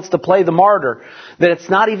somebody wants to play the martyr, that it's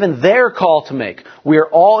not even their call to make. We are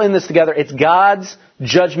all in this together. It's God's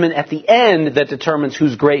judgment at the end that determines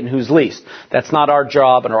who's great and who's least. That's not our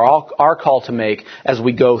job and our call to make as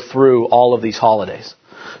we go through all of these holidays.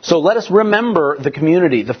 So let us remember the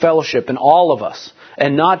community, the fellowship, and all of us,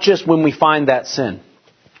 and not just when we find that sin.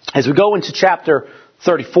 As we go into chapter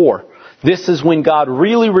 34, this is when God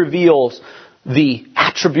really reveals the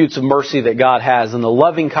attributes of mercy that God has and the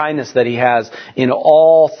loving kindness that He has in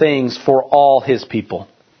all things for all His people.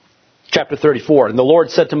 Chapter 34, and the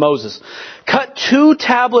Lord said to Moses, cut 2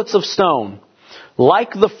 tablets of stone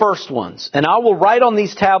like the first ones, and I will write on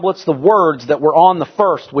these tablets the words that were on the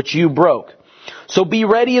first which you broke. So be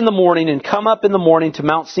ready in the morning and come up in the morning to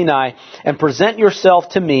Mount Sinai and present yourself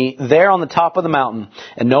to me there on the top of the mountain.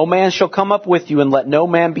 And no man shall come up with you, and let no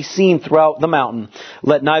man be seen throughout the mountain.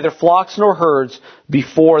 Let neither flocks nor herds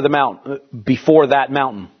before that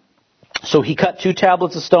mountain. So he cut 2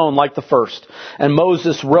 tablets of stone like the first. And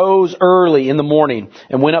Moses rose early in the morning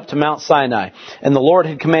and went up to Mount Sinai. And the Lord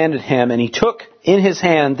had commanded him, and he took in his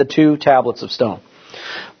hand the 2 tablets of stone.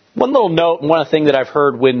 One little note, and one thing that I've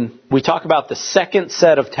heard when we talk about the second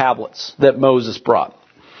set of tablets that Moses brought.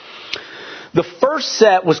 The first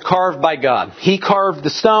set was carved by God. He carved the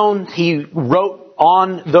stone, he wrote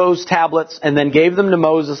on those tablets and then gave them to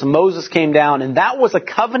Moses, and Moses came down, and that was a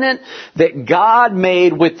covenant that God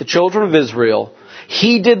made with the children of Israel.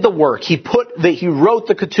 He did the work. He wrote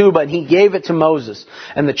the ketubah and he gave it to Moses.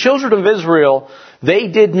 And the children of Israel, they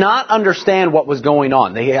did not understand what was going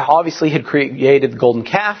on. They obviously had created the golden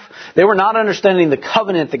calf. They were not understanding the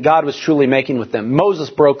covenant that God was truly making with them. Moses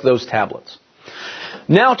broke those tablets.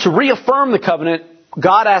 Now, to reaffirm the covenant,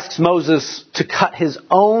 God asks Moses to cut his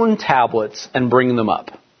own tablets and bring them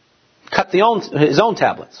up. Cut his own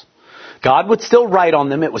tablets. God would still write on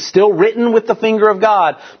them. It was still written with the finger of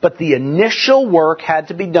God. But the initial work had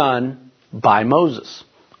to be done by Moses,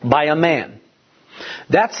 by a man.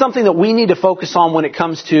 That's something that we need to focus on when it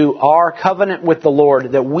comes to our covenant with the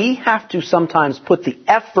Lord, that we have to sometimes put the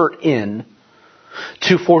effort in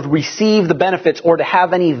to receive the benefits or to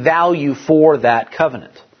have any value for that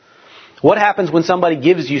covenant. What happens when somebody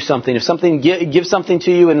gives you something? If something gives something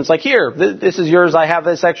to you and it's like, here, this is yours, I have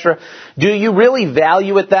this extra. Do you really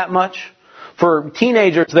value it that much? For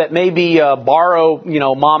teenagers that maybe borrow,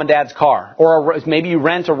 mom and dad's car, or maybe you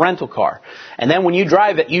rent a rental car, and then when you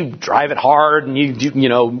drive it hard and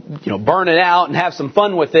you burn it out and have some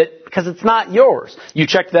fun with it because it's not yours. You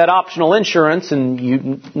check that optional insurance and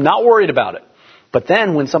you're not worried about it. But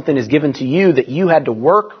then when something is given to you that you had to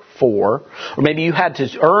work for, or maybe you had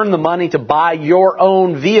to earn the money to buy your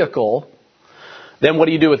own vehicle, then what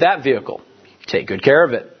do you do with that vehicle? You take good care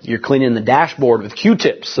of it. You're cleaning the dashboard with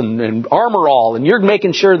Q-tips and Armor All, and you're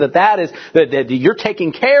making sure that you're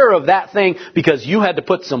taking care of that thing because you had to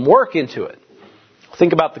put some work into it.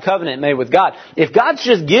 Think about the covenant made with God. If God's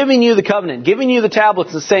just giving you the covenant, giving you the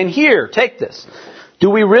tablets and saying, here, take this, do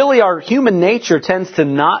we really, our human nature tends to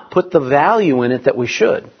not put the value in it that we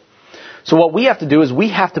should. So what we have to do is we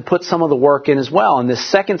have to put some of the work in as well. In this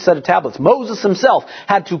second set of tablets, Moses himself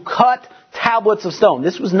had to cut tablets of stone.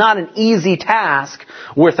 This was not an easy task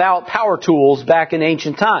without power tools back in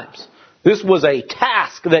ancient times. This was a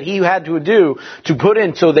task that he had to do to put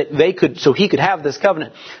in so he could have this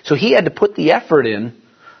covenant. So he had to put the effort in.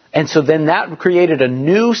 And so then that created a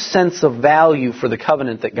new sense of value for the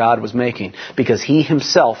covenant that God was making, because he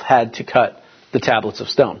himself had to cut the tablets of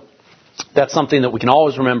stone. That's something that we can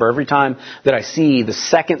always remember every time that I see the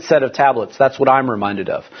second set of tablets. That's what I'm reminded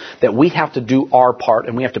of. That we have to do our part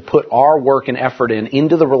and we have to put our work and effort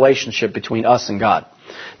into the relationship between us and God.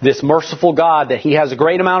 This merciful God, that he has a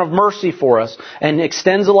great amount of mercy for us and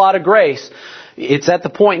extends a lot of grace. It's at the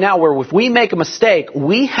point now where if we make a mistake,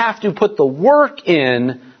 we have to put the work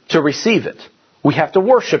in to receive it. We have to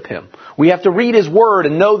worship him. We have to read his word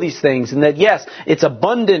and know these things. And that, yes, it's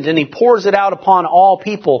abundant and he pours it out upon all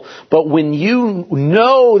people. But when you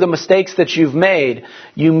know the mistakes that you've made,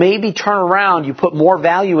 you maybe turn around, you put more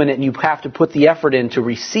value in it, and you have to put the effort in to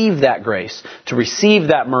receive that grace, to receive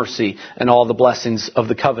that mercy and all the blessings of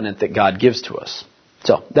the covenant that God gives to us.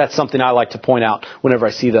 So that's something I like to point out whenever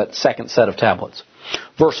I see that second set of tablets.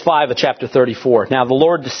 Verse 5 of chapter 34. Now the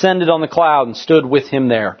Lord descended on the cloud and stood with him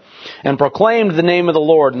there, and proclaimed the name of the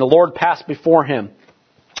Lord. And the Lord passed before him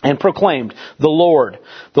and proclaimed, the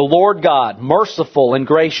Lord God, merciful and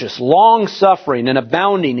gracious, long-suffering and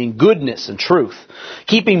abounding in goodness and truth,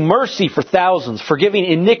 keeping mercy for thousands, forgiving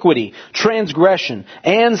iniquity, transgression,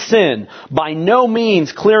 and sin, by no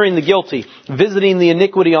means clearing the guilty, visiting the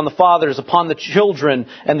iniquity on the fathers upon the children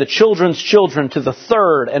and the children's children to the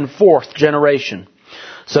third and fourth generation.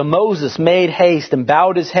 So Moses made haste and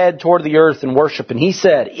bowed his head toward the earth in worship. And he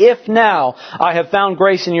said, if now I have found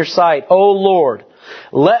grace in your sight, O Lord,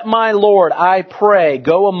 let my Lord, I pray,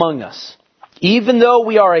 go among us, even though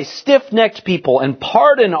we are a stiff-necked people, and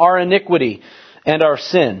pardon our iniquity and our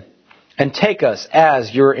sin, and take us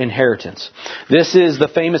as your inheritance. This is the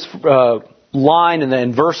famous line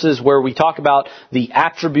in verses where we talk about the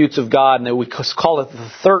attributes of God, and we call it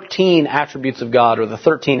the 13 attributes of God, or the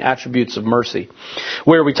 13 attributes of mercy,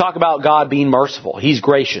 where we talk about God being merciful. He's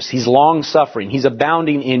gracious. He's long-suffering. He's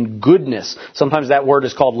abounding in goodness. Sometimes that word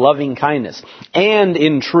is called loving kindness. And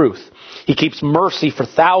in truth. He keeps mercy for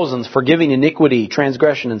thousands, forgiving iniquity,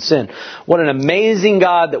 transgression, and sin. What an amazing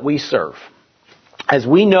God that we serve. As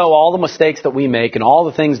we know all the mistakes that we make and all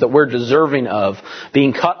the things that we're deserving of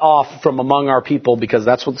being cut off from among our people, because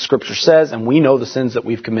that's what the Scripture says, and we know the sins that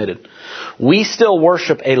we've committed, we still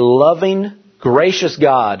worship a loving, gracious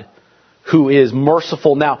God who is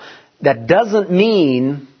merciful. Now, that doesn't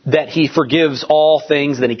mean that He forgives all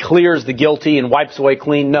things, that He clears the guilty and wipes away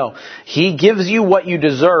clean. No. He gives you what you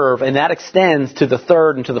deserve, and that extends to the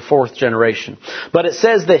third and to the fourth generation. But it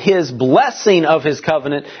says that His blessing of His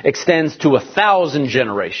covenant extends to 1,000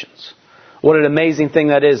 generations. What an amazing thing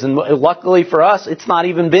that is. And luckily for us, it's not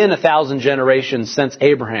even been 1,000 generations since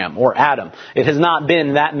Abraham or Adam. It has not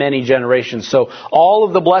been that many generations. So all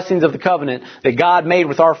of the blessings of the covenant that God made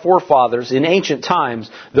with our forefathers in ancient times,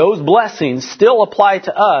 those blessings still apply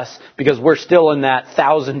to us because we're still in that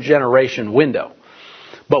 1,000 generation window.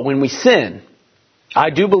 But when we sin, I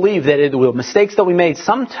do believe that the mistakes that we made,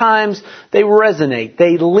 sometimes they resonate,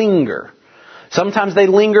 they linger. Sometimes they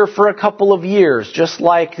linger for a couple of years, just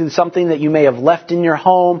like something that you may have left in your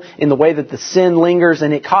home in the way that the sin lingers,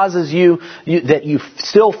 and it causes you that you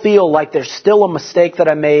still feel like there's still a mistake that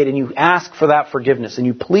I made, and you ask for that forgiveness, and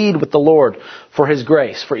you plead with the Lord for His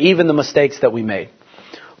grace, for even the mistakes that we made.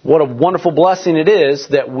 What a wonderful blessing it is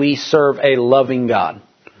that we serve a loving God.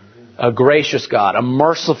 A gracious God, a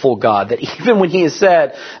merciful God, that even when He has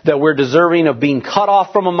said that we're deserving of being cut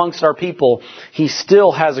off from amongst our people, He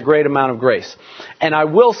still has a great amount of grace. And I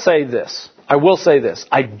will say this.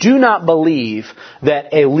 I do not believe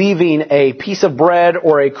that leaving a piece of bread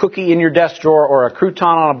or a cookie in your desk drawer or a crouton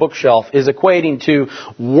on a bookshelf is equating to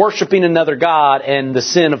worshiping another God and the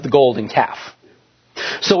sin of the golden calf.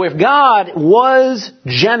 So if God was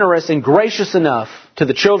generous and gracious enough to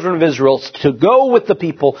the children of Israel to go with the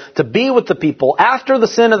people, to be with the people after the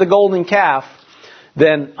sin of the golden calf,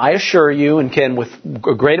 then I assure you and can with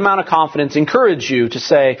a great amount of confidence encourage you to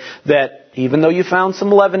say that even though you found some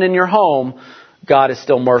leaven in your home, God is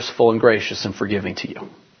still merciful and gracious and forgiving to you.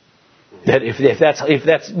 That if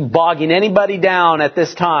that's bogging anybody down at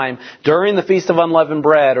this time during the Feast of Unleavened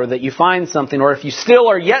Bread, or that you find something, or if you still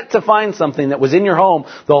are yet to find something that was in your home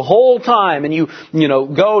the whole time, and you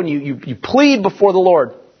go and you plead before the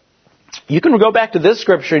Lord, you can go back to this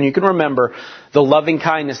scripture and you can remember the loving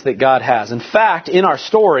kindness that God has. In fact, in our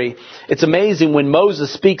story, it's amazing when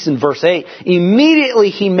Moses speaks in verse 8,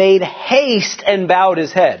 immediately he made haste and bowed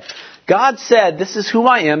his head. God said, this is who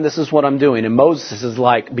I am, this is what I'm doing. And Moses is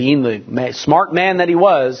like, being the smart man that he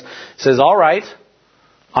was, says, all right,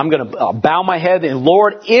 I'm going to bow my head. And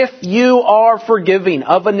Lord, if you are forgiving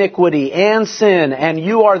of iniquity and sin, and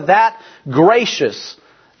you are that gracious,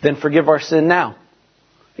 then forgive our sin now.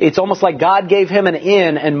 It's almost like God gave him an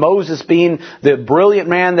in, and Moses, being the brilliant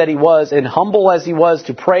man that he was and humble as he was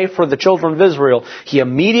to pray for the children of Israel, he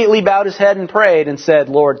immediately bowed his head and prayed and said,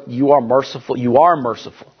 Lord, you are merciful. You are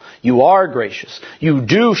merciful. You are gracious. You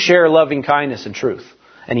do share loving kindness and truth.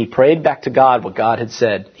 And he prayed back to God what God had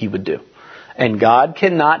said he would do. And God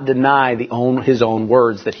cannot deny His own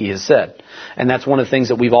words that He has said. And that's one of the things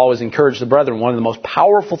that we've always encouraged the brethren. One of the most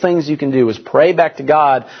powerful things you can do is pray back to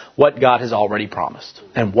God what God has already promised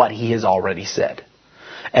and what He has already said.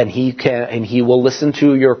 And He will listen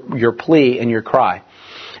to your plea and your cry.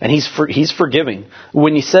 And He's forgiving.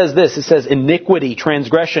 When He says this, it says iniquity,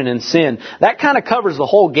 transgression, and sin. That kind of covers the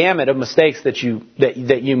whole gamut of mistakes that you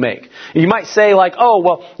make. You might say like, oh,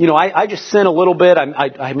 well, I just sin a little bit.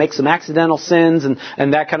 I make some accidental sins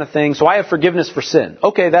and that kind of thing. So I have forgiveness for sin.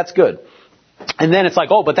 Okay, that's good. And then it's like,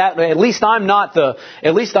 oh, but at least I'm not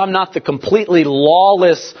the completely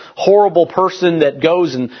lawless, horrible person that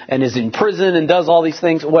goes and is in prison and does all these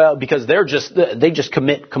things. Well, because they just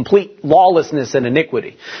commit complete lawlessness and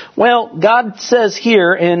iniquity. Well, God says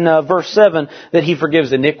here in verse 7 that He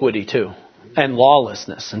forgives iniquity too, and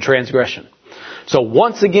lawlessness and transgression. So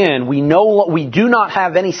once again, we do not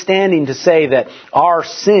have any standing to say that our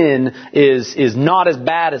sin is not as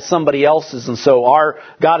bad as somebody else's, and so our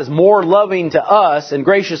God is more loving to us and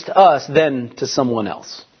gracious to us than to someone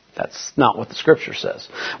else. That's not what the Scripture says.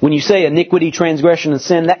 When you say iniquity, transgression, and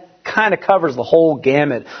sin, that kind of covers the whole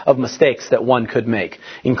gamut of mistakes that one could make,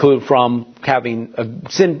 include from having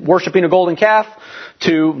worshiping a golden calf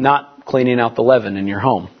to not cleaning out the leaven in your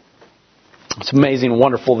home. It's amazing and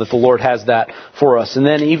wonderful that the Lord has that for us. And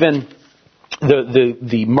then even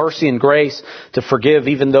the mercy and grace to forgive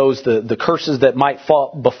even the curses that might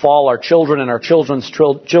befall our children and our children's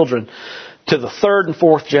children to the third and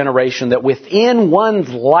fourth generation, that within one's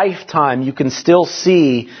lifetime you can still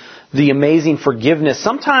see the amazing forgiveness.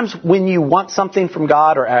 Sometimes when you want something from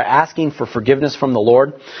God or are asking for forgiveness from the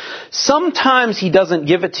Lord, sometimes He doesn't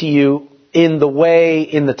give it to you in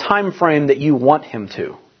the time frame that you want Him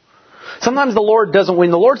to. Sometimes the Lord doesn't,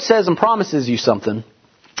 when the Lord says and promises you something,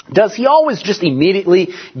 does He always just immediately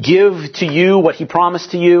give to you what He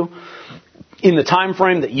promised to you in the time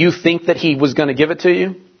frame that you think that He was going to give it to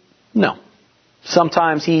you? No.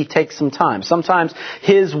 Sometimes He takes some time. Sometimes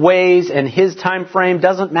His ways and His time frame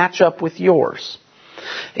doesn't match up with yours.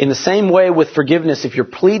 In the same way with forgiveness, if you're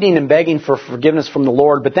pleading and begging for forgiveness from the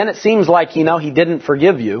Lord, but then it seems like, He didn't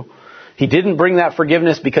forgive you. He didn't bring that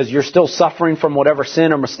forgiveness because you're still suffering from whatever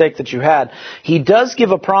sin or mistake that you had. He does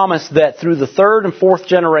give a promise that through the third and fourth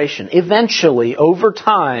generation, eventually, over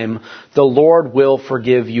time, the Lord will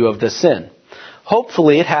forgive you of the sin.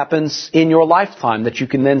 Hopefully it happens in your lifetime, that you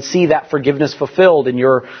can then see that forgiveness fulfilled in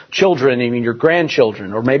your children and in your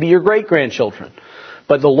grandchildren, or maybe your great-grandchildren.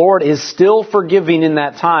 But the Lord is still forgiving in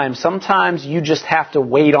that time. Sometimes you just have to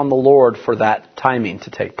wait on the Lord for that timing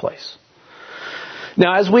to take place.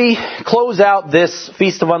 Now, as we close out this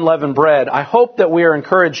Feast of Unleavened Bread, I hope that we are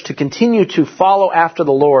encouraged to continue to follow after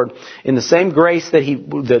the Lord in the same grace that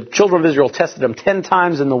the children of Israel tested Him 10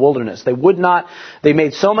 times in the wilderness. They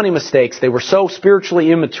made so many mistakes. They were so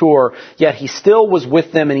spiritually immature, yet He still was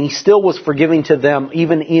with them and He still was forgiving to them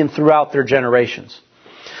even throughout their generations.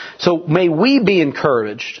 So may we be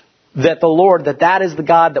encouraged that the Lord, that is the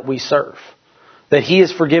God that we serve. That He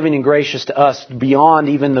is forgiving and gracious to us beyond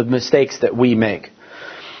even the mistakes that we make.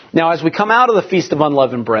 Now, as we come out of the Feast of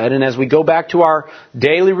Unleavened Bread, and as we go back to our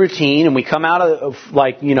daily routine, and we come out of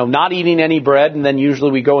not eating any bread, and then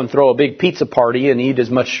usually we go and throw a big pizza party and eat as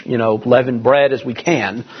much, leavened bread as we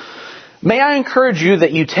can. May I encourage you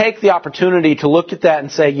that you take the opportunity to look at that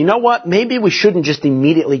and say, you know what, maybe we shouldn't just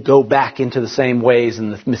immediately go back into the same ways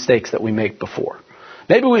and the mistakes that we make before.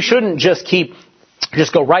 Maybe we shouldn't just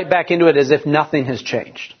go right back into it as if nothing has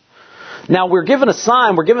changed. Now, we're given a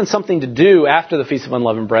sign, we're given something to do after the Feast of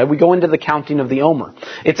Unleavened Bread. We go into the counting of the Omer.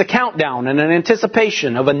 It's a countdown and an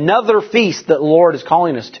anticipation of another feast that the Lord is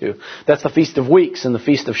calling us to. That's the Feast of Weeks and the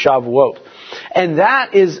Feast of Shavuot. And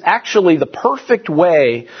that is actually the perfect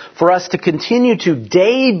way for us to continue to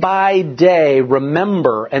day by day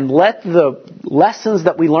remember and let the lessons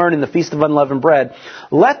that we learn in the Feast of Unleavened Bread,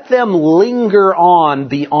 let them linger on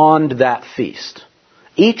beyond that feast.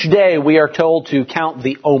 Each day we are told to count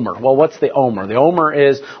the omer. Well, what's the omer? The omer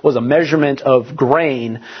was a measurement of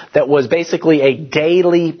grain that was basically a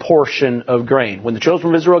daily portion of grain. When the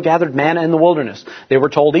children of Israel gathered manna in the wilderness, they were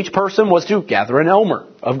told each person was to gather an omer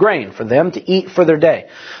of grain for them to eat for their day.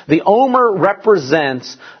 The omer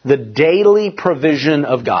represents the daily provision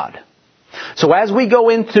of God. So as we go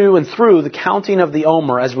into and through the counting of the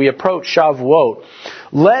Omer, as we approach Shavuot,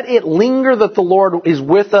 let it linger that the Lord is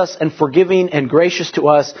with us and forgiving and gracious to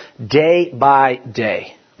us day by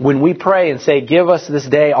day. When we pray and say, give us this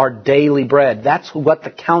day our daily bread, that's what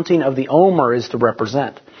the counting of the Omer is to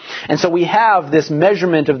represent. And so we have this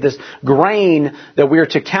measurement of this grain that we are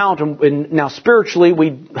to count. And now spiritually,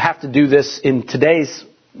 we have to do this in today's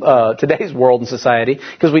world and society,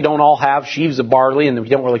 because we don't all have sheaves of barley and we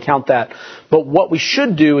don't really count that. But what we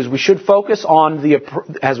should do is we should focus on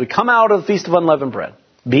as we come out of the Feast of Unleavened Bread,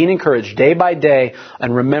 being encouraged day by day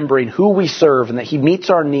and remembering who we serve and that He meets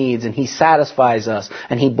our needs and He satisfies us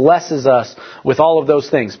and He blesses us with all of those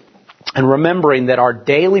things. And remembering that our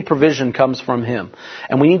daily provision comes from Him.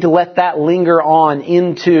 And we need to let that linger on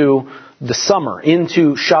into the summer,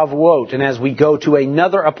 into Shavuot, and as we go to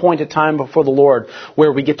another appointed time before the Lord,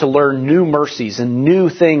 where we get to learn new mercies and new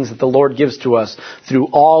things that the Lord gives to us through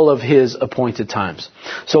all of His appointed times.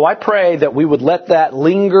 So I pray that we would let that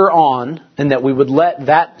linger on, and that we would let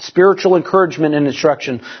that spiritual encouragement and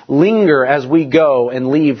instruction linger as we go and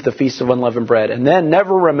leave the Feast of Unleavened Bread. And then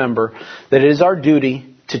never remember that it is our duty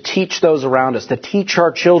to teach those around us, to teach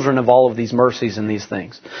our children of all of these mercies and these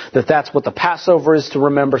things. That's what the Passover is to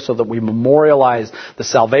remember, so that we memorialize the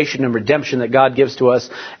salvation and redemption that God gives to us,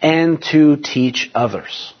 and to teach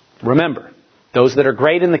others. Remember, those that are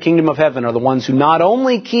great in the kingdom of heaven are the ones who not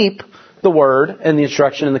only keep the word and the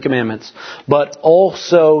instruction and the commandments, but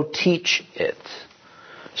also teach it.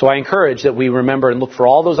 So I encourage that we remember and look for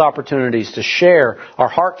all those opportunities to share our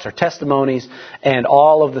hearts, our testimonies, and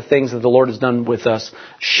all of the things that the Lord has done with us.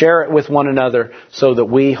 Share it with one another, so that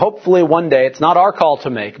we hopefully one day, it's not our call to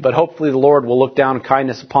make, but hopefully the Lord will look down in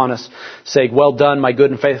kindness upon us, say, well done, my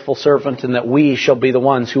good and faithful servant, and that we shall be the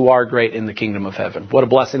ones who are great in the kingdom of heaven. What a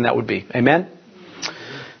blessing that would be. Amen?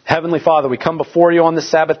 Heavenly Father, we come before You on this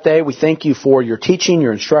Sabbath day. We thank You for Your teaching,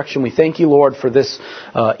 Your instruction. We thank You, Lord, for this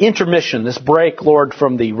intermission, this break, Lord,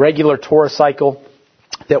 from the regular Torah cycle,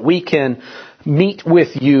 that we can meet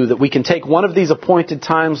with you, that we can take one of these appointed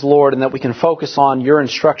times, Lord, and that we can focus on your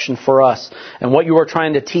instruction for us and what you are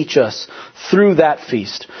trying to teach us through that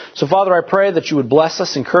feast. So, Father, I pray that you would bless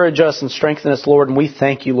us, encourage us, and strengthen us, Lord. And we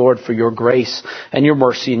thank you, Lord, for your grace and your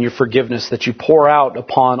mercy and your forgiveness that you pour out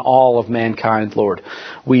upon all of mankind, Lord.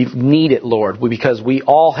 We need it, Lord, because we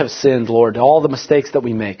all have sinned, Lord, all the mistakes that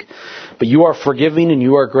we make. But you are forgiving and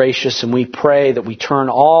you are gracious, and we pray that we turn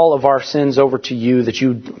all of our sins over to you, that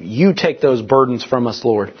you take those burdens from us,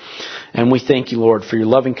 Lord. And we thank you, Lord, for your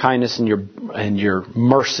loving kindness and your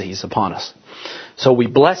mercies upon us. So we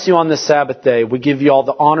bless you on this Sabbath day. We give you all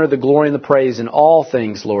the honor, the glory, and the praise in all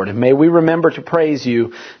things, Lord. And may we remember to praise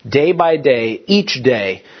you day by day, each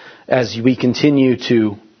day, as we continue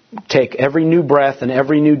to take every new breath and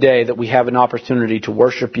every new day that we have an opportunity to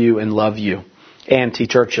worship you and love you and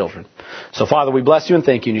teach our children. So, Father, we bless you and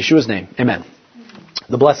thank you in Yeshua's name. Amen.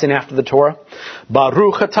 The blessing after the Torah.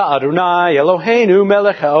 Baruch atah Adonai Eloheinu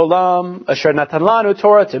melech haolam asher natan lanu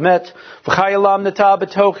Torah temet v'chayalam nata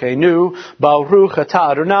b'tochenu Baruch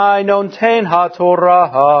atah Adonai nonten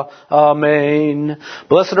haTorah. Amen.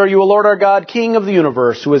 Blessed are you, O Lord our God, King of the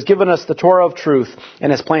universe, who has given us the Torah of truth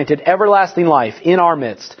and has planted everlasting life in our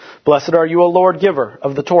midst. Blessed are you, O Lord, giver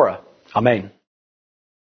of the Torah. Amen.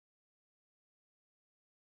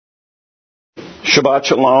 Shabbat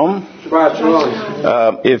Shalom. Shabbat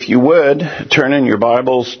Shalom. If you would, turn in your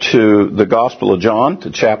Bibles to the Gospel of John,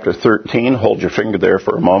 to chapter 13. Hold your finger there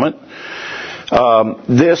for a moment.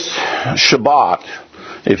 This Shabbat,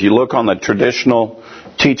 if you look on the traditional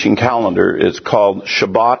teaching calendar, is called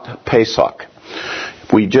Shabbat Pesach.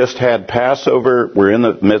 We just had Passover. We're in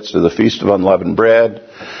the midst of the Feast of Unleavened Bread.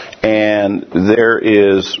 And there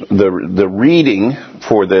is the reading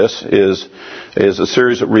for this is a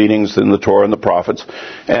series of readings in the Torah and the prophets.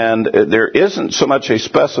 And there isn't so much a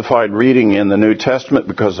specified reading in the New Testament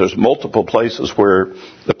because there's multiple places where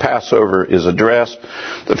the Passover is addressed,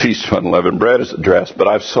 the Feast of Unleavened Bread is addressed. But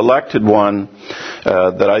I've selected one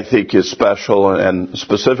that I think is special and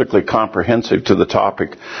specifically comprehensive to the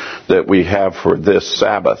topic that we have for this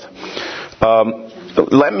Sabbath.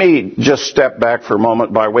 Let me just step back for a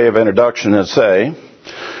moment by way of introduction and say,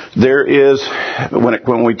 there is,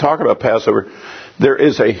 when we talk about Passover, there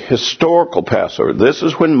is a historical Passover. This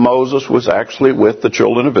is when Moses was actually with the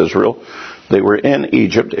children of Israel. They were in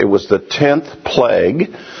Egypt. It was the 10th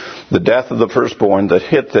plague, the death of the firstborn, that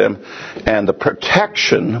hit them, and the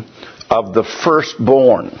protection of the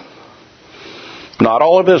firstborn. Not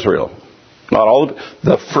all of Israel. Not all of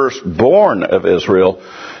the firstborn of Israel.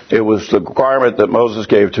 It was the requirement that Moses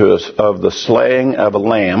gave to us of the slaying of a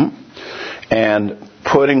lamb and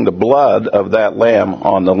putting the blood of that lamb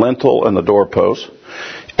on the lintel and the doorpost,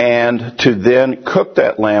 and to then cook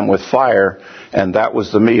that lamb with fire, and that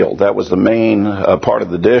was the meal. That was the main part of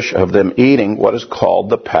the dish of them eating what is called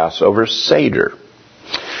the Passover Seder.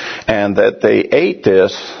 And that they ate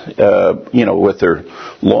this, with their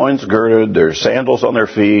loins girded, their sandals on their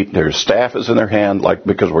feet, their staff is in their hand,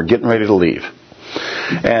 because we're getting ready to leave.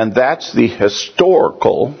 And that's the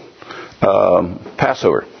historical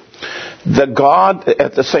Passover. The God,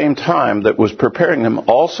 at the same time, that was preparing them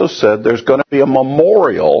also said there's going to be a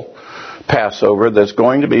memorial Passover that's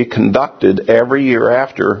going to be conducted every year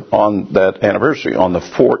after on that anniversary, on the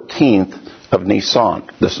 14th of Nisan.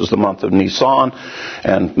 This is the month of Nisan,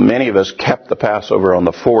 and many of us kept the Passover on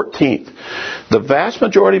the 14th. The vast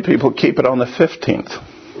majority of people keep it on the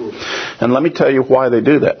 15th. And let me tell you why they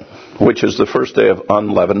do that, which is the first day of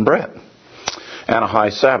unleavened bread and a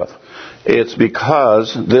high Sabbath. It's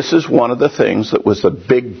because this is one of the things that was the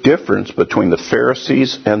big difference between the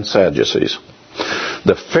Pharisees and Sadducees.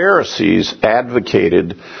 The Pharisees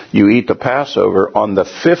advocated you eat the Passover on the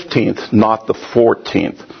 15th, not the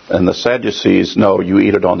 14th. And the Sadducees, no, you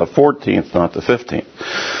eat it on the 14th, not the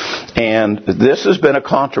 15th. And this has been a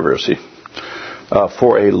controversy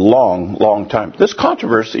for a long, long time. This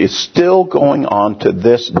controversy is still going on to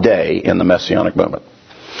this day in the Messianic movement.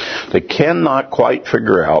 They cannot quite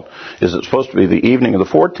figure out, is it supposed to be the evening of the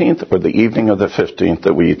 14th or the evening of the 15th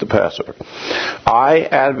that we eat the Passover? I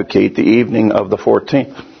advocate the evening of the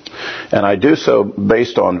 14th. And I do so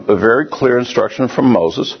based on a very clear instruction from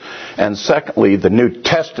Moses. And secondly, the New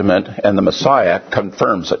Testament and the Messiah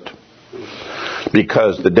confirms it.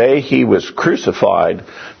 Because the day he was crucified,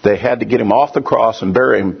 they had to get him off the cross and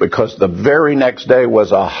bury him because the very next day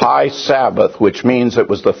was a high Sabbath, which means it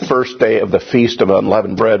was the first day of the Feast of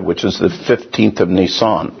Unleavened Bread, which is the 15th of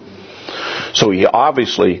Nisan. So he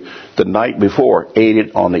obviously, the night before, ate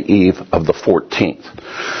it on the eve of the 14th.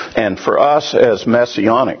 And for us as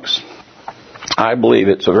Messianics, I believe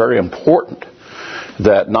it's very important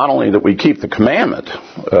that not only that we keep the commandment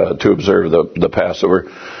to observe the Passover,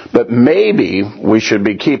 but maybe we should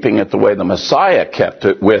be keeping it the way the Messiah kept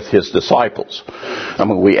it with his disciples. I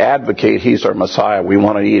mean, we advocate he's our Messiah. We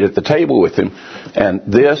want to eat at the table with him. And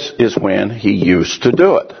this is when he used to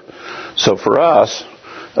do it. So for us,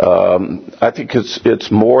 I think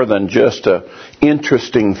it's more than just an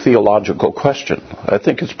interesting theological question. I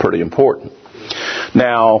think it's pretty important.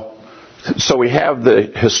 Now, so we have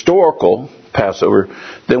the historical Passover,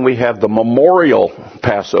 then we have the memorial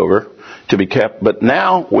Passover to be kept, but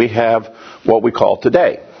now we have what we call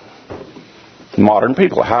today. Modern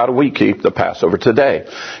people, how do we keep the Passover today?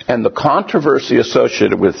 And the controversy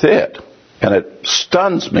associated with it, and it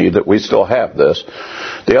stuns me that we still have this,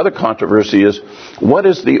 the other controversy is, what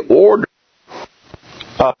is the order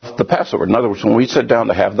of the Passover? In other words, when we sit down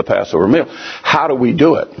to have the Passover meal, how do we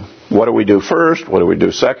do it? What do we do first? What do we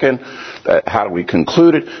do second? How do we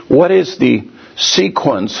conclude it? What is the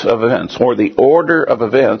sequence of events or the order of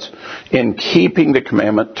events in keeping the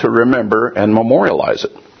commandment to remember and memorialize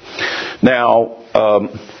it? Now,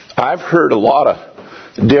 I've heard a lot of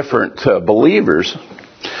different believers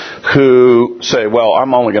who say, well,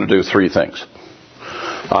 I'm only going to do three things.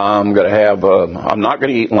 I'm not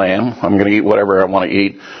going to eat lamb. I'm going to eat whatever I want to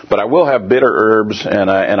eat, but I will have bitter herbs, and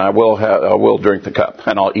I will drink the cup,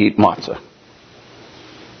 and I'll eat matzah.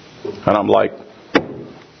 And I'm like,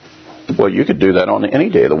 well, you could do that on any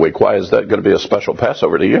day of the week. Why is that going to be a special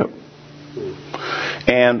Passover to you?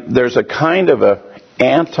 And there's a kind of a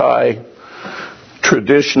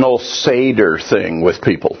anti-traditional Seder thing with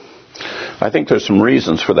people. I think there's some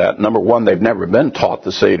reasons for that. Number one, they've never been taught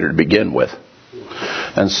the Seder to begin with.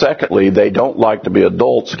 And secondly, they don't like to be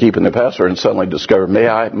adults keeping the Passover and suddenly discover,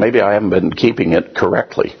 maybe I haven't been keeping it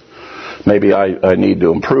correctly. Maybe I need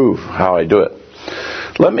to improve how I do it.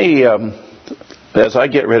 Let me, as I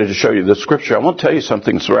get ready to show you the scripture, I want to tell you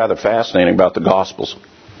something that's rather fascinating about the Gospels.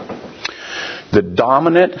 The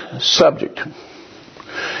dominant subject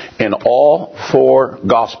in all four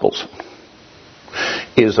Gospels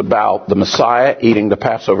is about the Messiah eating the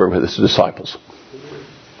Passover with his disciples.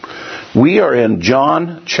 We are in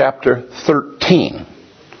John chapter 13.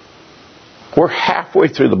 We're halfway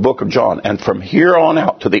through the book of John, and from here on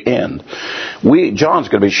out to the end, John's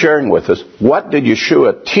going to be sharing with us what did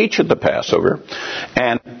Yeshua teach at the Passover,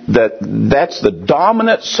 and that's the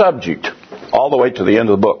dominant subject all the way to the end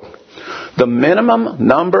of the book. The minimum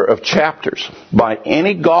number of chapters by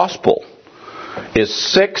any gospel is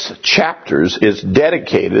 6 chapters is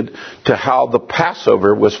dedicated to how the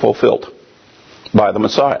Passover was fulfilled by the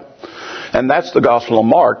Messiah. And that's the Gospel of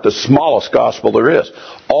Mark, the smallest gospel there is.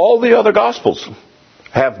 All the other Gospels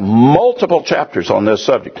have multiple chapters on this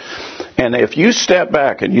subject. And if you step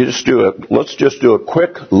back and let's just do a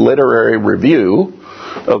quick literary review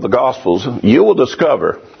of the Gospels, you will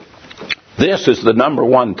discover this is the number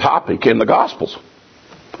one topic in the Gospels.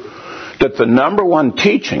 That the number one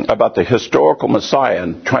teaching about the historical Messiah,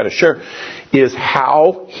 and try to share, is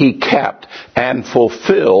how he kept and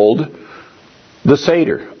fulfilled the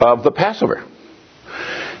Seder of the Passover.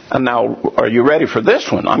 And now, are you ready for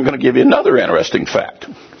this one? I'm going to give you another interesting fact.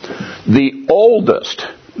 The oldest,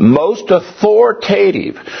 most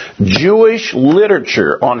authoritative Jewish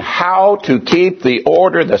literature on how to keep the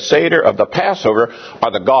order, the Seder of the Passover,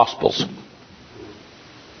 are the Gospels.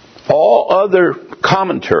 All other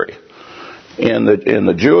commentary in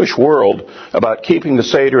the Jewish world about keeping the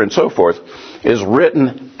Seder and so forth is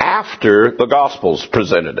written after the Gospels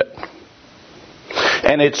presented it.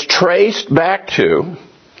 And it's traced back to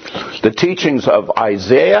the teachings of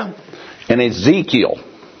Isaiah and Ezekiel.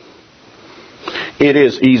 It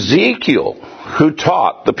is Ezekiel who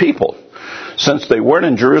taught the people. Since they weren't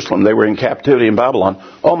in Jerusalem, they were in captivity in Babylon.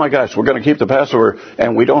 Oh my gosh, we're going to keep the Passover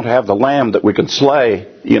and we don't have the lamb that we can slay,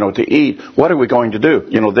 to eat. What are we going to do?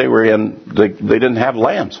 They didn't have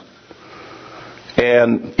lambs.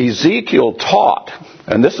 And Ezekiel taught,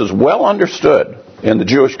 and this is well understood in the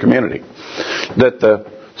Jewish community, that the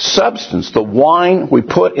substance, the wine we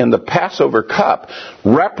put in the Passover cup,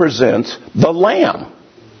 represents the lamb.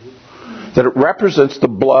 That it represents the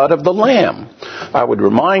blood of the lamb. I would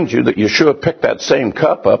remind you that Yeshua picked that same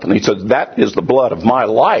cup up and he said, that is the blood of my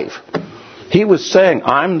life. He was saying,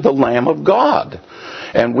 I'm the Lamb of God.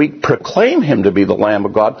 And we proclaim him to be the Lamb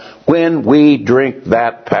of God when we drink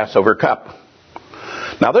that Passover cup.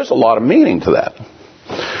 Now there's a lot of meaning to that.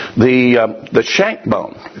 The shank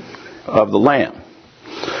bone of the lamb,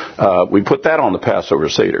 we put that on the Passover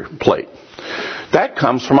Seder plate. That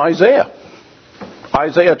comes from Isaiah.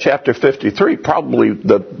 Isaiah chapter 53, probably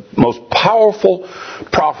the most powerful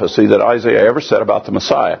prophecy that Isaiah ever said about the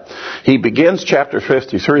Messiah. He begins chapter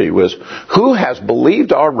 53 with, "Who has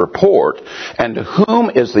believed our report, and to whom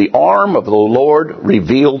is the arm of the Lord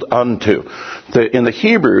revealed unto?" In the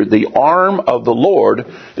Hebrew, the arm of the Lord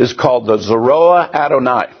is called the Zeroah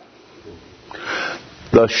Adonai.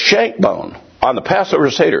 The shank bone on the Passover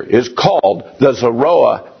Seder is called the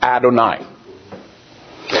Zeroah Adonai.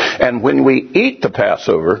 And when we eat the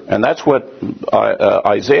Passover, and that's what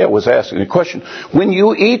Isaiah was asking the question, when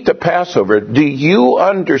you eat the Passover, do you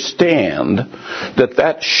understand that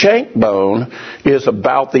that shank bone is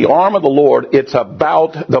about the arm of the Lord? It's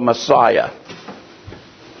about the Messiah.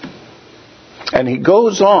 And he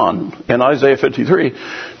goes on in Isaiah 53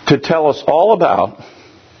 to tell us all about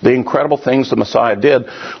the incredible things the Messiah did,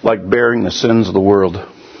 like bearing the sins of the world.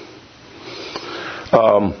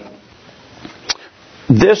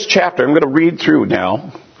 This chapter I'm going to read through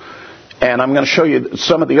now, and I'm going to show you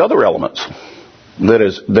some of the other elements that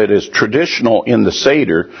is traditional in the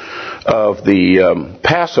Seder of the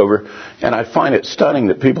Passover, and I find it stunning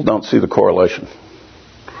that people don't see the correlation.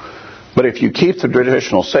 But if you keep the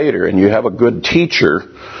traditional Seder and you have a good teacher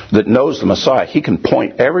that knows the Messiah, he can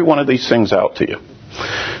point every one of these things out to you.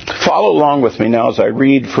 Follow along with me now as I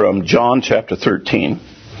read from John chapter 13.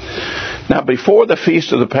 Now before the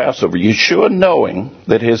feast of the Passover, Yeshua, knowing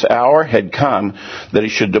that his hour had come that he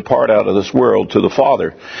should depart out of this world to the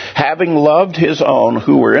Father, having loved his own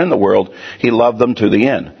who were in the world, he loved them to the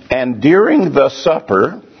end. And during the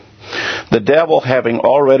supper, the devil having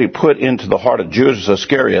already put into the heart of Judas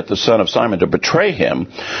Iscariot, the son of Simon, to betray him,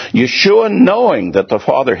 Yeshua, knowing that the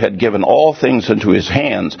Father had given all things into his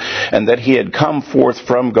hands, and that he had come forth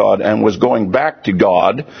from God and was going back to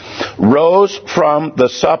God, rose from the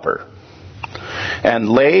supper, and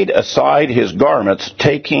laid aside his garments,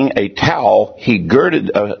 taking a towel, he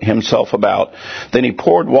girded himself about. Then he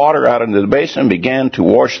poured water out into the basin and began to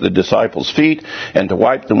wash the disciples' feet and to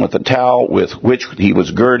wipe them with the towel with which he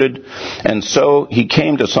was girded. And so he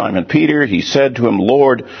came to Simon Peter. He said to him,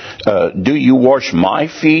 "Lord, do you wash my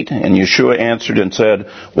feet?" And Yeshua answered and said,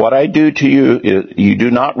 "What I do to you, you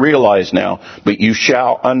do not realize now, but you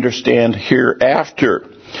shall understand hereafter."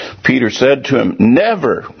 Peter said to him,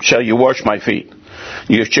 "Never shall you wash my feet."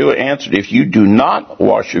 Yeshua answered, "If you do not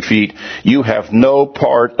wash your feet, you have no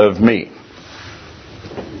part of me."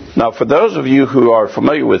 Now, for those of you who are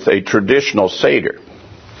familiar with a traditional Seder,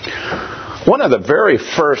 one of the very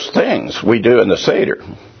first things we do in the Seder,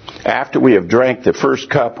 after we have drank the first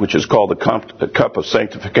cup, which is called the cup of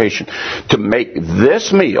sanctification, to make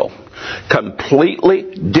this meal completely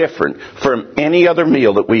different from any other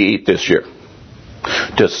meal that we eat this year.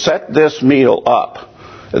 To set this meal up,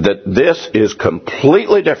 that this is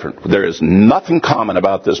completely different. There is nothing common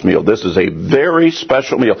about this meal. This is a very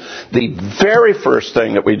special meal. The very first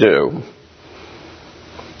thing that we do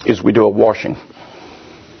is we do a washing.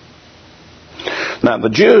 Now,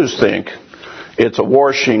 the Jews think it's a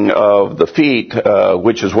washing of the feet,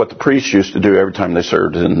 which is what the priests used to do every time they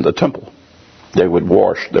served in the temple. They would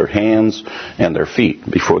wash their hands and their feet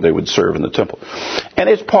before they would serve in the temple. And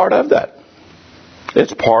it's part of that.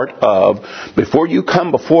 It's part of, before you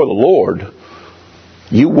come before the Lord,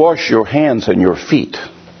 you wash your hands and your feet.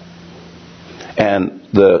 And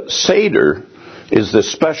the Seder is this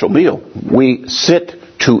special meal. We sit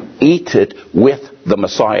to eat it with the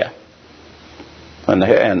Messiah.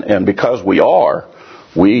 And because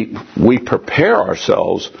we prepare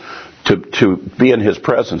ourselves to be in his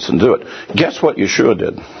presence and do it. Guess what Yeshua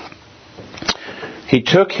did? He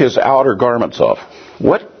took his outer garments off.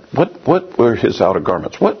 What were his outer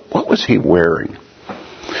garments? What was he wearing?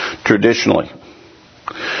 Traditionally,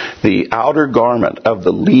 the outer garment of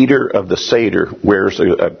the leader of the Seder wears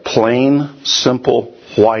a plain, simple,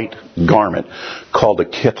 white garment called a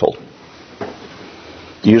kittel.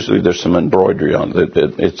 Usually there's some embroidery on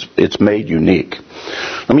it. It's made unique.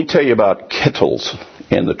 Let me tell you about kittels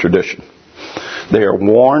in the tradition. They are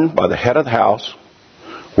worn by the head of the house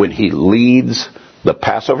when he leads the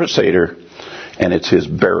Passover Seder, and it's his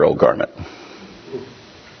burial garment.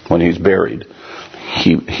 When he's buried,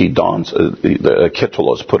 he dons the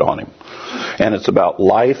kittel is put on him, and it's about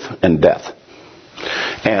life and death.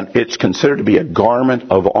 And it's considered to be a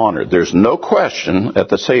garment of honor. There's no question at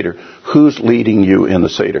the Seder who's leading you in the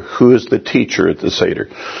Seder. Who is the teacher at the Seder?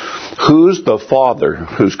 Who's the father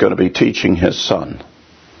who's going to be teaching his son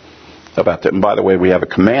about that? And by the way, we have a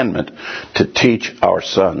commandment to teach our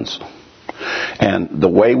sons. And the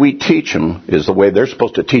way we teach them is the way they're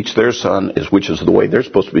supposed to teach their son, which is the way they're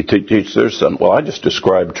supposed to be teach their son. Well, I just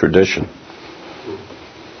described tradition.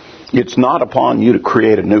 It's not upon you to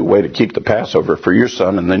create a new way to keep the Passover for your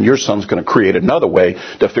son, and then your son's going to create another way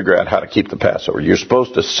to figure out how to keep the Passover. You're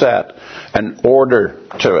supposed to set an order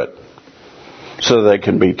to it so they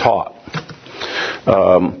can be taught.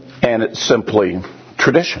 And it's simply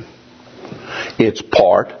tradition. It's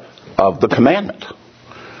part of the commandment.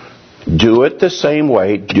 Do it the same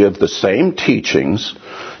way, give the same teachings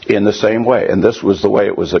in the same way. And this was the way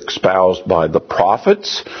it was espoused by the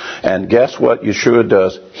prophets. And guess what Yeshua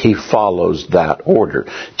does? He follows that order.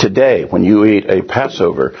 Today, when you eat a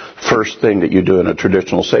Passover, first thing that you do in a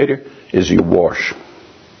traditional Seder is you wash.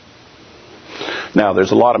 Now,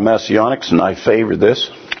 there's a lot of Messianics, and I favor this.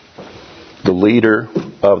 The leader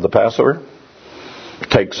of the Passover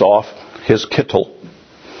takes off his kittel,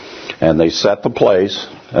 and they set the place.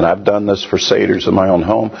 And I've done this for Seders in my own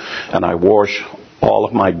home, and I wash all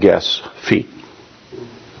of my guests' feet.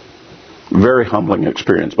 Very humbling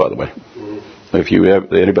experience, by the way.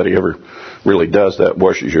 If anybody ever really does that,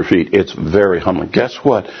 washes your feet, it's very humbling. Guess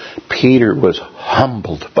what? Peter was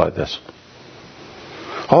humbled by this.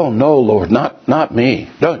 Oh, no, Lord, not me.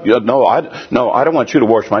 No, I don't want you to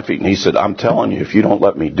wash my feet. And he said, I'm telling you, if you don't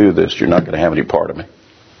let me do this, you're not going to have any part of me.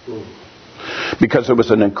 Because it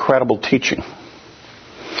was an incredible teaching.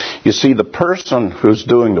 You see, the person who's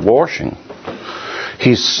doing the washing,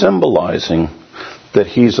 he's symbolizing that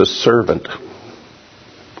he's a servant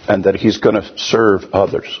and that he's going to serve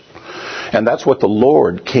others. And that's what the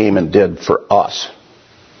Lord came and did for us.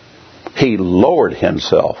 He lowered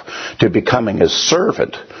himself to becoming a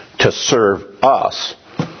servant to serve us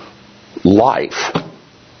life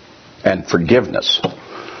and forgiveness.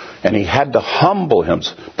 And he had to humble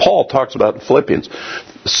himself. Paul talks about in Philippians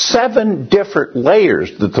 7 different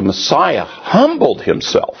layers that the Messiah humbled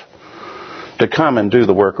himself to come and do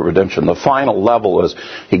the work of redemption. The final level is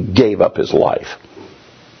he gave up his life.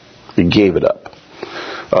 He gave it up.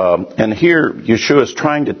 And here Yeshua is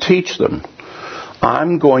trying to teach them,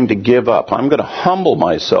 I'm going to give up. I'm going to humble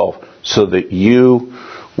myself so that you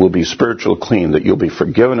will be spiritually clean, that you'll be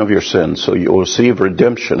forgiven of your sins, so you'll receive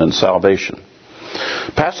redemption and salvation.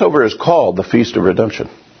 Passover is called the Feast of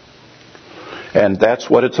Redemption. And that's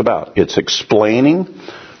what it's about. It's explaining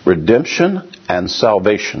redemption and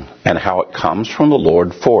salvation and how it comes from the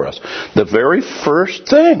Lord for us. The very first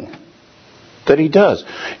thing that he does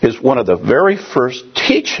is one of the very first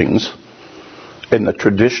teachings in the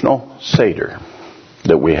traditional Seder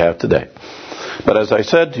that we have today. But as I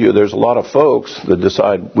said to you, there's a lot of folks that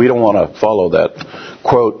decide we don't want to follow that,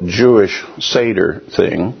 quote, Jewish Seder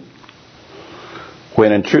thing,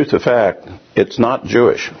 when in truth of fact, it's not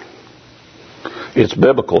Jewish. It's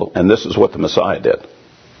biblical, and this is what the Messiah did.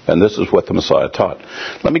 And this is what the Messiah taught.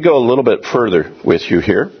 Let me go a little bit further with you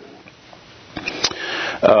here.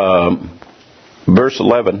 Verse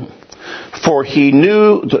 11. For he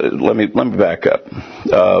knew, let me back up.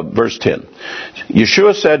 Verse 10.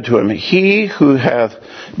 Yeshua said to him, he who hath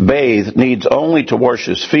bathed needs only to wash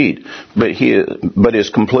his feet, but is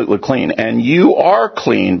completely clean. And you are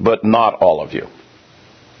clean, but not all of you.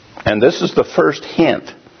 And this is the first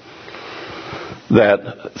hint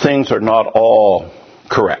that things are not all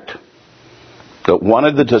correct. That one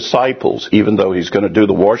of the disciples, even though he's going to do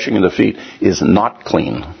the washing of the feet, is not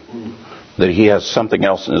clean. That he has something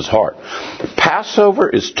else in his heart. Passover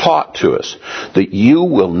is taught to us that you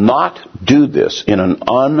will not do this in an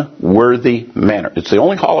unworthy manner. It's the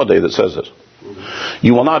only holiday that says this.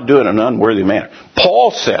 You will not do it in an unworthy manner.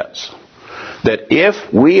 Paul says that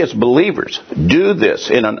if we as believers do this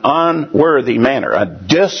in an unworthy manner, a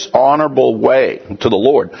dishonorable way to the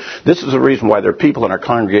Lord, this is the reason why there are people in our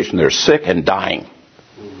congregation that are sick and dying.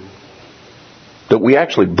 That we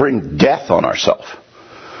actually bring death on ourselves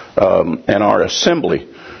and our assembly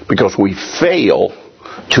because we fail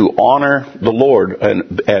to honor the Lord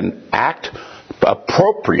and act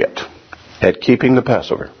appropriate at keeping the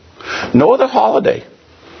Passover. No other holiday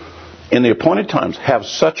in the appointed times have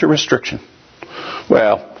such a restriction.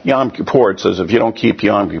 Well, Yom Kippur, it says if you don't keep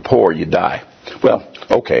Yom Kippur, you die. Well,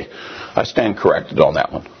 okay, I stand corrected on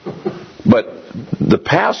that one. But the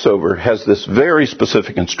Passover has this very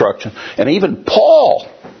specific instruction, and even Paul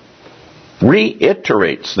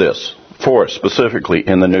reiterates this for us specifically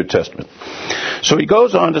in the New Testament. So he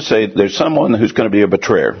goes on to say there's someone who's going to be a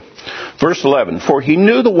betrayer. Verse 11, for he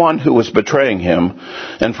knew the one who was betraying him,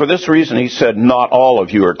 and for this reason he said, not all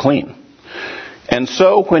of you are clean. And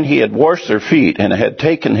so when he had washed their feet and had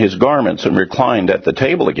taken his garments and reclined at the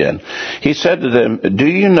table again, he said to them, do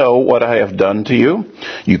you know what I have done to you?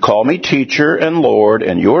 You call me teacher and Lord,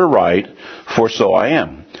 and you are right, for so I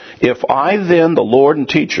am. If I then, the Lord and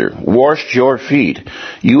teacher, washed your feet,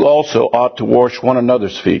 you also ought to wash one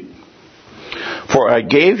another's feet. For I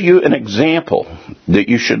gave you an example that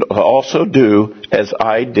you should also do as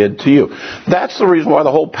I did to you. That's the reason why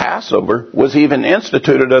the whole Passover was even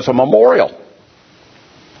instituted as a memorial.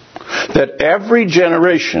 That every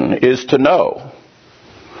generation is to know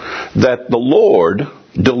that the Lord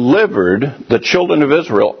delivered the children of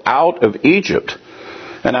Israel out of Egypt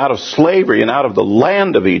and out of slavery and out of the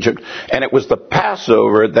land of Egypt, and it was the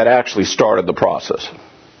Passover that actually started the process.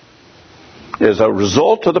 As a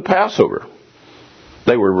result of the Passover,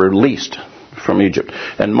 they were released from Egypt.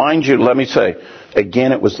 And mind you, let me say,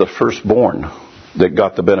 again, it was the firstborn that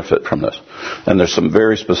got the benefit from this. And there's some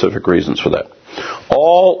very specific reasons for that.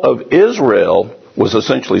 All of Israel was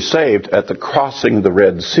essentially saved at the crossing of the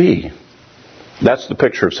Red Sea. That's the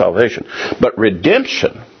picture of salvation. But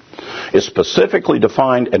redemption is specifically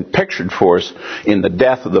defined and pictured for us in the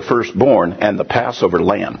death of the firstborn and the Passover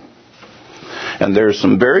lamb. And there's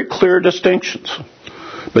some very clear distinctions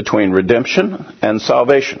between redemption and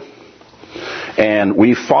salvation. And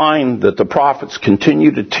we find that the prophets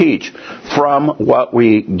continue to teach from what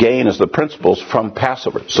we gain as the principles from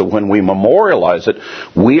Passover. So when we memorialize it,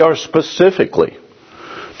 we are specifically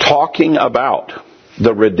talking about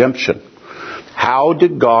the redemption. How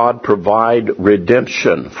did God provide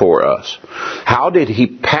redemption for us? How did He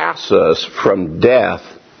pass us from death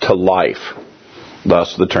to life?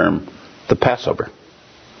 Thus the term, the Passover.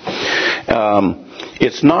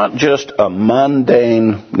 It's not just a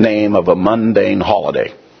mundane name of a mundane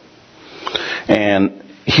holiday. And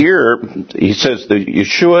here, he says that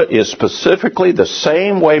Yeshua is specifically the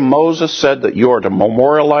same way Moses said that you are to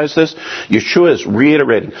memorialize this. Yeshua is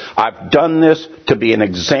reiterating, I've done this to be an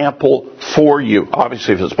example for you.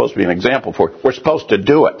 Obviously, if it's supposed to be an example for you, we're supposed to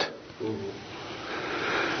do it.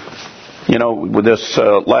 You know, with this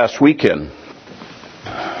last weekend,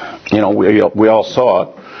 you know, we all saw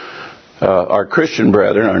it. Our Christian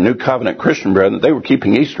brethren, our New Covenant Christian brethren, they were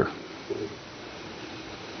keeping Easter.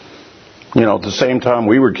 You know, at the same time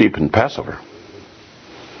we were keeping Passover.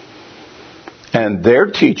 And their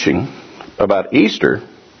teaching about Easter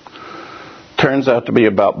turns out to be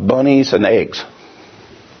about bunnies and eggs.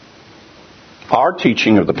 Our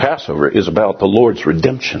teaching of the Passover is about the Lord's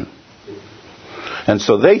redemption. And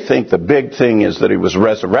so they think the big thing is that He was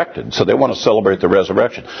resurrected. So they want to celebrate the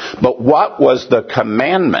resurrection. But what was the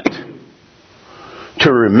commandment?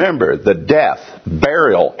 To remember the death,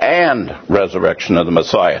 burial, and resurrection of the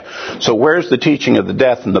Messiah. So where's the teaching of the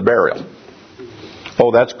death and the burial?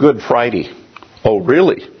 Oh, that's Good Friday. Oh,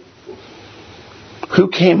 really? Who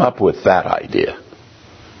came up with that idea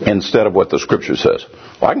instead of what the Scripture says?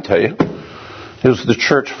 Well, I can tell you. It was the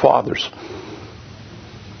church fathers.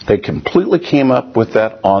 They completely came up with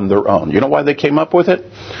that on their own. You know why they came up with it?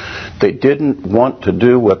 They didn't want to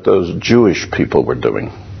do what those Jewish people were doing.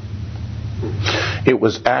 It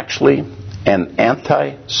was actually an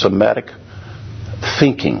anti-Semitic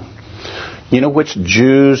thinking. You know which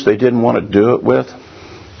Jews they didn't want to do it with?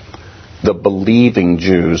 The believing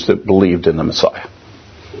Jews that believed in the Messiah.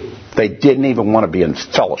 They didn't even want to be in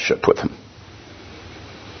fellowship with Him.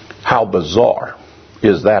 How bizarre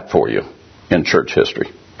is that for you in church history?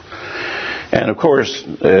 And of course,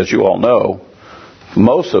 as you all know,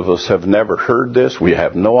 most of us have never heard this. We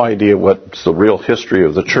have no idea what's the real history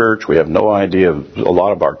of the church. We have no idea of a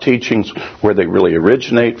lot of our teachings, where they really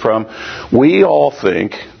originate from. We all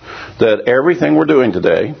think that everything we're doing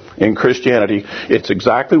today in Christianity, it's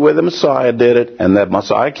exactly the way the Messiah did it, and that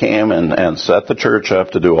Messiah came and set the church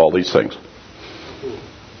up to do all these things.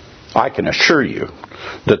 I can assure you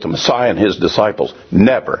that the Messiah and His disciples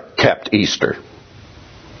never kept Easter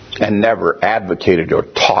and never advocated or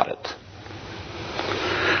taught it.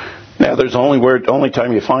 Now, there's only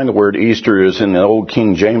time you find the word Easter is in the old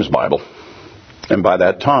King James Bible. And by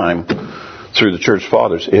that time, through the church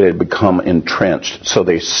fathers, it had become entrenched. So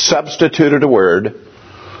they substituted a word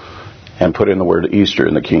and put in the word Easter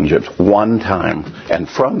in the King James one time. And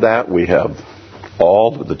from that, we have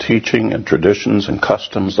all of the teaching and traditions and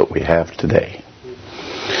customs that we have today.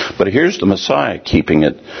 But here's the Messiah keeping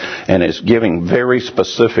it and is giving very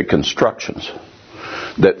specific instructions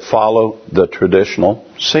that follow the traditional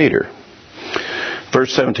Seder.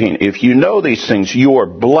 Verse 17, if you know these things, you are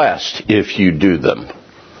blessed if you do them.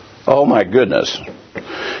 Oh my goodness.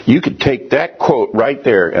 You could take that quote right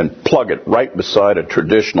there and plug it right beside a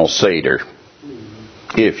traditional Seder.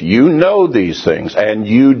 If you know these things and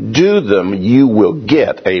you do them, you will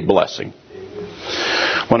get a blessing.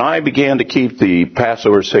 When I began to keep the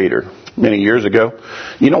Passover Seder many years ago,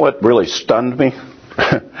 you know what really stunned me?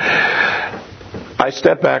 I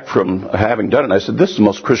stepped back from having done it and I said, this is the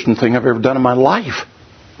most Christian thing I've ever done in my life.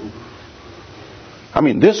 I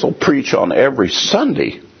mean, this will preach on every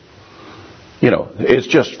Sunday. It's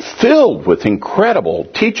just filled with incredible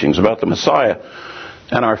teachings about the Messiah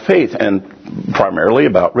and our faith, and primarily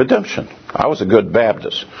about redemption. I was a good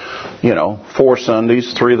Baptist. 4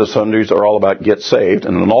 Sundays, 3 of the Sundays are all about get saved,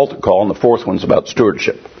 and an altar call, and the 4th one's about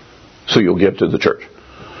stewardship. So you'll give to the church.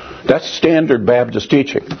 That's standard Baptist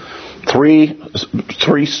teaching.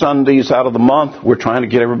 3 Sundays out of the month, we're trying to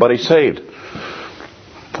get everybody saved.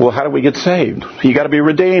 Well, how do we get saved? You got to be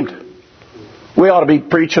redeemed. We ought to be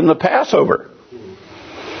preaching the Passover.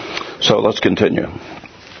 So let's continue.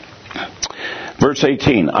 Verse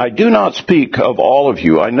 18, I do not speak of all of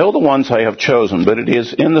you. I know the ones I have chosen, but it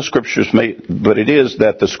is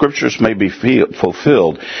that the Scriptures may be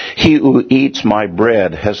fulfilled. He who eats my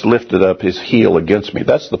bread has lifted up his heel against me.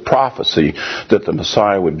 That's the prophecy that the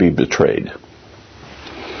Messiah would be betrayed.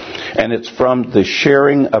 And it's from the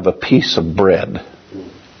sharing of a piece of bread.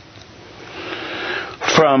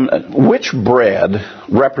 From which bread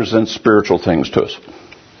represents spiritual things to us?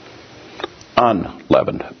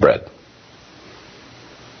 Unleavened bread.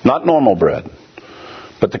 Not normal bread.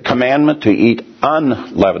 But the commandment to eat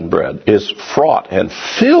unleavened bread is fraught and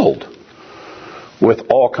filled with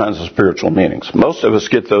all kinds of spiritual meanings. Most of us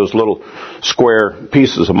get those little square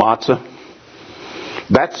pieces of matzah.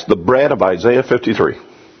 That's the bread of Isaiah 53.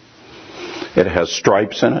 It has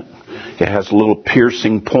stripes in it. It has little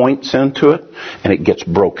piercing points into it. And it gets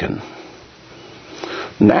broken.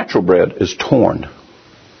 Natural bread is torn.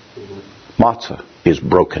 Matzah is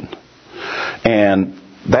broken. And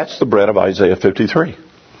that's the bread of Isaiah 53.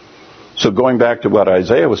 So going back to what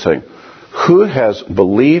Isaiah was saying, who has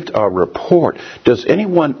believed our report? Does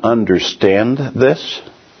anyone understand this?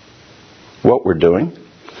 What we're doing?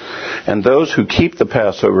 And those who keep the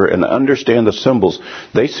Passover and understand the symbols,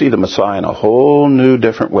 they see the Messiah in a whole new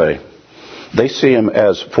different way. They see him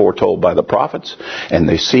as foretold by the prophets, and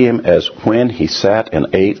they see him as when he sat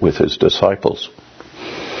and ate with his disciples.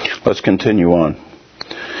 Let's continue on.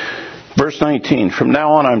 Verse 19, from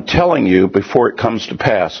now on I'm telling you before it comes to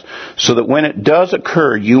pass, so that when it does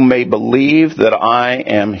occur, you may believe that I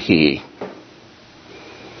am he.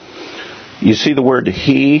 You see the word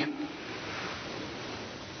he?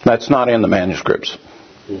 That's not in the manuscripts.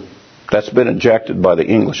 That's been injected by the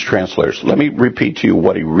English translators. Let me repeat to you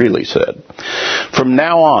what he really said. From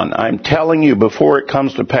now on, I'm telling you before it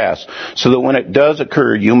comes to pass, so that when it does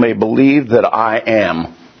occur, you may believe that I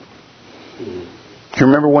am. Do you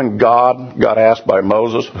remember when God got asked by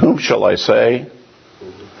Moses, whom shall I say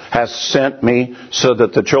has sent me so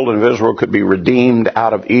that the children of Israel could be redeemed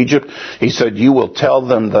out of Egypt? He said, you will tell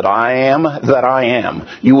them that I am that I am.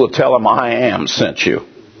 You will tell them I am sent you.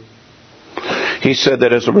 He said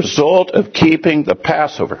that as a result of keeping the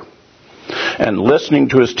Passover and listening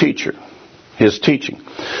to his teaching,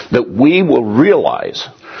 that we will realize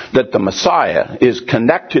that the Messiah is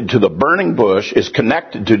connected to the burning bush, is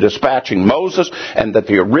connected to dispatching Moses, and that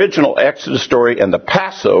the original Exodus story and the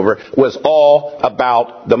Passover was all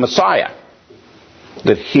about the Messiah.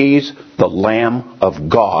 That he's the Lamb of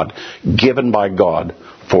God, given by God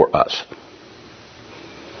for us.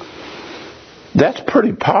 That's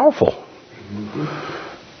pretty powerful.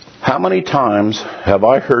 How many times have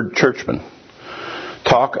I heard churchmen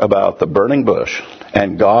talk about the burning bush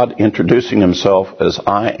and God introducing himself as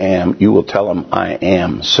I am? You will tell him I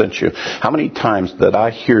am sent you. How many times did I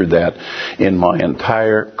hear that in my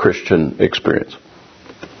entire Christian experience?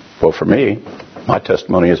 Well, for me, my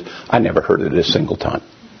testimony is I never heard it a single time.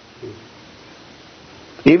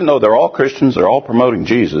 Even though they're all Christians, they're all promoting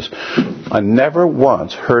Jesus, I never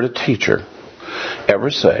once heard a teacher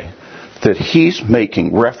ever say that he's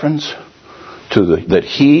making reference to that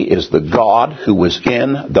he is the God who was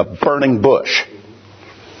in the burning bush.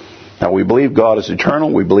 Now, we believe God is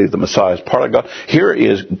eternal. We believe the Messiah is part of God.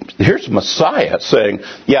 Here's Messiah saying,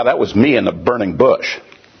 yeah, that was me in the burning bush.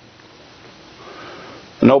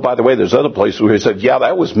 No, by the way, there's other places where he said, yeah,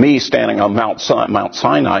 that was me standing on Mount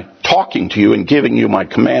Sinai talking to you and giving you my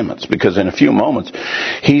commandments. Because in a few moments,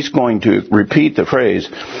 he's going to repeat the phrase,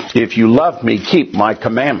 if you love me, keep my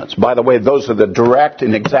commandments. By the way, those are the direct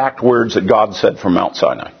and exact words that God said from Mount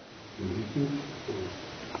Sinai.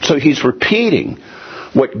 So he's repeating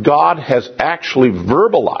what God has actually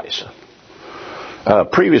verbalized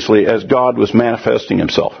previously as God was manifesting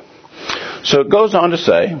himself. So it goes on to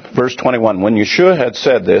say, verse 21, when Yeshua had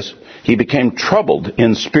said this, he became troubled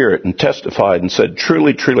in spirit and testified and said,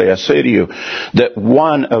 truly, truly, I say to you that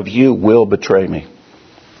one of you will betray me.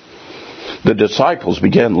 The disciples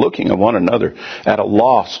began looking at one another at a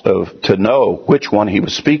loss to know which one he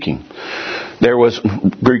was speaking. There was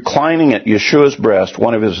reclining at Yeshua's breast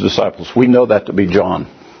one of his disciples. We know that to be John.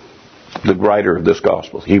 the writer of this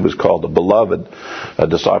gospel. He was called the beloved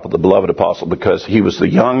disciple, the beloved apostle, because he was the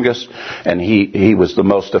youngest and he was the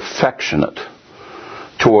most affectionate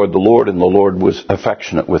toward the Lord, and the Lord was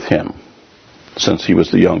affectionate with him since he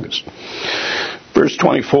was the youngest. Verse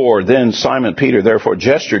 24, then Simon Peter therefore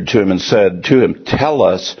gestured to him and said to him, tell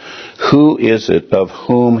us, who is it of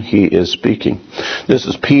whom he is speaking? This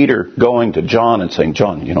is Peter going to John and saying,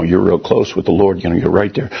 John, you're real close with the Lord. You're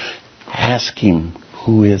right there. Ask him,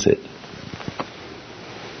 who is it?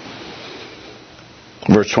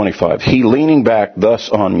 Verse 25, he leaning back thus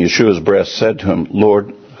on Yeshua's breast said to him,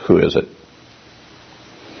 Lord, who is it?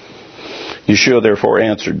 Yeshua therefore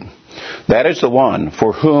answered, that is the one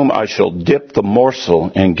for whom I shall dip the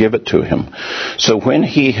morsel and give it to him. So when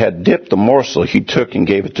he had dipped the morsel, he took and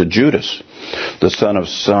gave it to Judas, the son of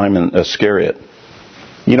Simon Iscariot.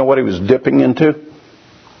 You know what he was dipping into?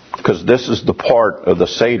 Because this is the part of the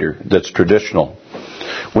Seder that's traditional.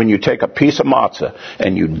 When you take a piece of matzah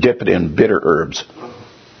and you dip it in bitter herbs.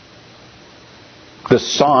 The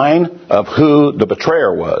sign of who the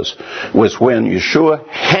betrayer was when Yeshua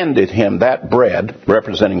handed him that bread,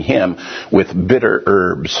 representing him, with bitter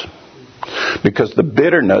herbs. Because the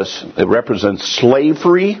bitterness, it represents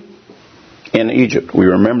slavery in Egypt. We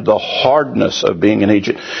remember the hardness of being in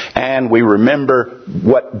Egypt. And we remember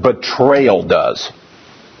what betrayal does.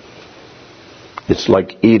 It's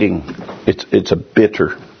like eating, it's a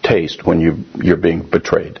bitter taste when you're being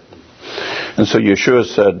betrayed. And so Yeshua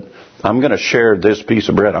said, I'm going to share this piece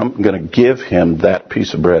of bread. I'm going to give him that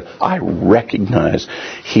piece of bread. I recognize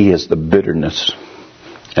he is the bitterness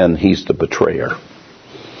and he's the betrayer.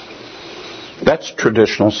 That's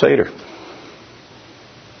traditional Seder.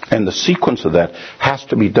 And the sequence of that has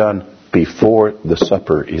to be done before the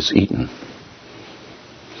supper is eaten.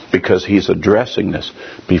 Because he's addressing this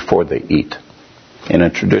before they eat. In a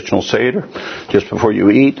traditional Seder, just before you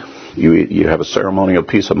eat, you have a ceremonial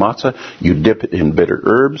piece of matzah. You dip it in bitter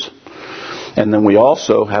herbs. And then we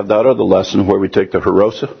also have that other lesson where we take the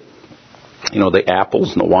harosa, the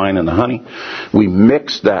apples and the wine and the honey. We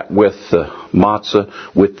mix that with the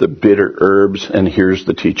matzah, with the bitter herbs, and here's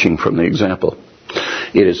the teaching from the example.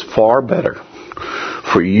 It is far better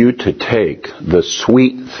for you to take the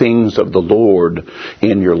sweet things of the Lord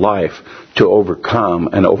in your life to overcome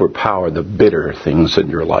and overpower the bitter things in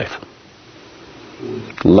your life.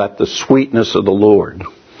 Let the sweetness of the Lord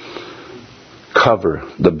cover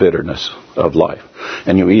the bitterness of life.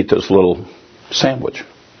 And you eat this little sandwich.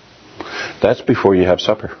 That's before you have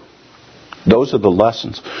supper. Those are the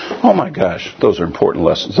lessons. Oh my gosh, those are important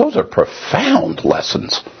lessons. Those are profound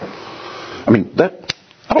lessons. I mean,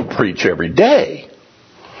 I don't preach every day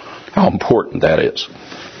how important that is.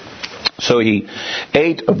 So he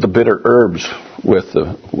ate of the bitter herbs with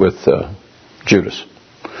Judas.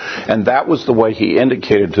 And that was the way he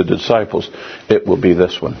indicated to the disciples, it will be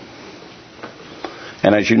this one.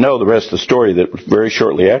 And as you know, the rest of the story, that very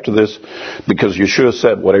shortly after this, because Yeshua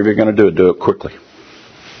said, whatever you're going to do it quickly.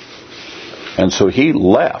 And so he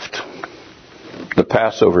left the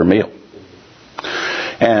Passover meal.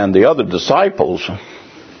 And the other disciples,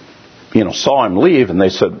 saw him leave, and they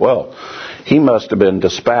said, well, he must have been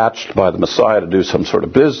dispatched by the Messiah to do some sort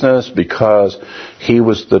of business because he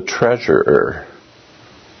was the treasurer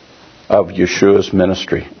of Yeshua's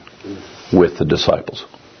ministry with the disciples.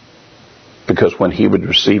 Because when he would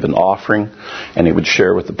receive an offering and he would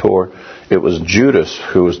share with the poor, it was Judas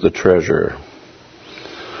who was the treasurer.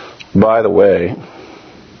 By the way,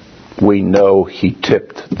 we know he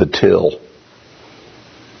tipped the till,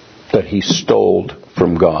 that he stole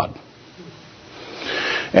from God.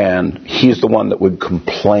 And he's the one that would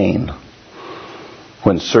complain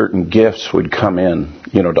when certain gifts would come in,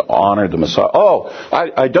 to honor the Messiah. Oh,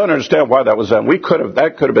 I don't understand why that was done.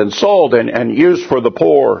 That could have been sold and used for the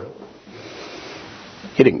poor.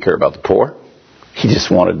 He didn't care about the poor. He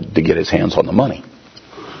just wanted to get his hands on the money.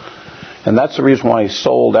 And that's the reason why he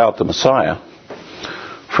sold out the Messiah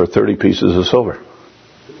for 30 pieces of silver.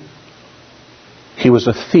 He was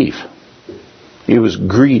a thief. He was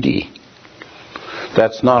greedy.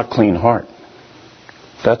 That's not a clean heart.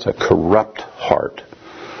 That's a corrupt heart.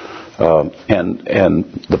 And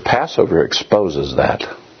the Passover exposes that.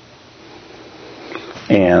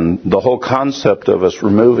 And the whole concept of us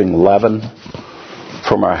removing leaven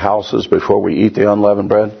from our houses before we eat the unleavened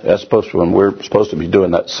bread, that's when we're supposed to be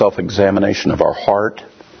doing that self-examination of our heart.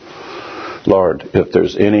 Lord, if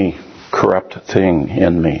there's any corrupt thing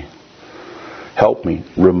in me, help me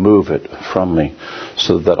remove it from me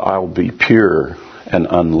so that I'll be pure and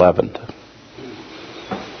unleavened.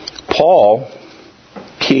 Paul,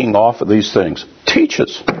 keying off of these things,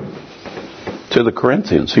 teaches to the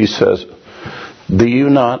Corinthians. He says, Do you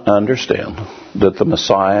not understand that the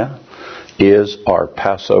Messiah is our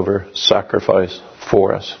Passover sacrifice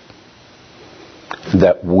for us?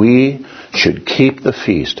 That we should keep the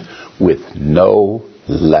feast with no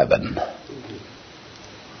leaven.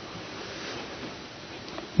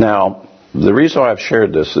 Now, the reason I've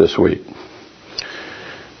shared this week,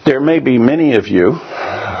 there may be many of you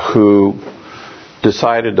who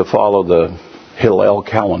decided to follow the Hillel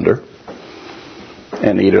calendar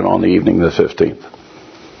and eat it on the evening of the 15th,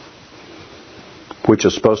 which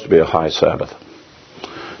is supposed to be a high Sabbath.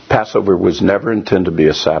 Passover was never intended to be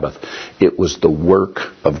a Sabbath. It was the work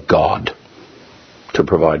of God to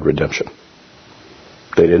provide redemption.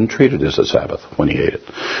 They didn't treat it as a Sabbath when he ate it.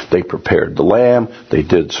 They prepared the lamb.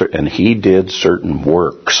 And he did certain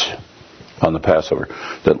works on the Passover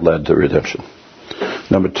that led to redemption.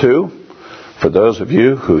 Number two, for those of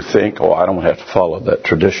you who think, I don't have to follow that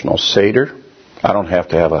traditional Seder. I don't have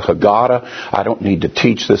to have a Haggadah. I don't need to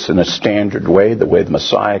teach this in a standard way, the way the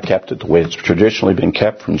Messiah kept it, the way it's traditionally been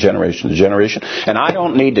kept from generation to generation. And I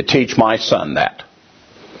don't need to teach my son that.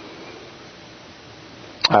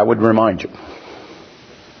 I would remind you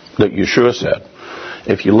that Yeshua said,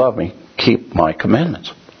 if you love me, keep my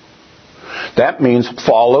commandments. That means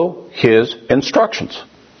follow his instructions.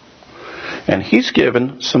 And he's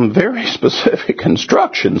given some very specific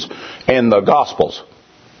instructions in the Gospels.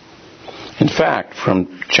 In fact,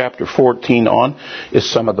 from chapter 14 on is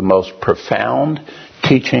some of the most profound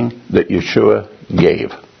teaching that Yeshua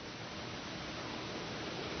gave.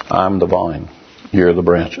 I'm the vine, you're the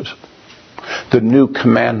branches. The new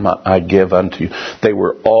commandment I give unto you. They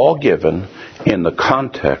were all given in the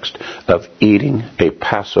context of eating a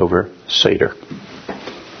Passover Seder.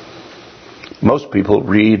 Most people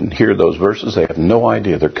read and hear those verses. They have no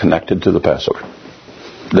idea they're connected to the Passover.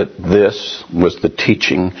 That this was the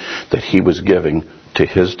teaching that he was giving to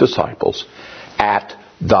his disciples at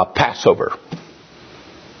the Passover.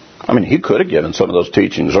 I mean, he could have given some of those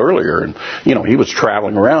teachings earlier. And, he was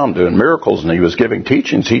traveling around doing miracles and he was giving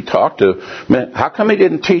teachings. He talked to men. How come he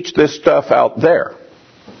didn't teach this stuff out there?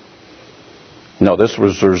 No, this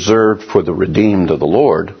was reserved for the redeemed of the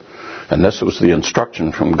Lord. And this was the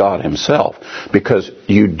instruction from God himself. Because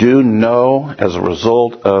you do know, as a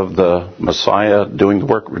result of the Messiah doing the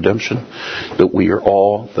work of redemption, that we are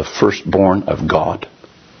all the firstborn of God.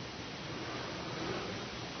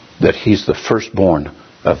 That he's the firstborn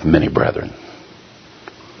of many brethren.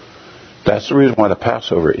 That's the reason why the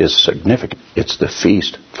Passover is significant. It's the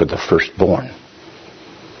feast for the firstborn.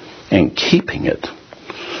 And keeping it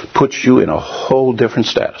puts you in a whole different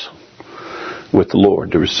status with the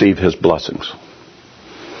Lord to receive his blessings.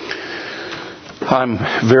 I'm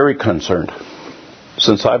very concerned,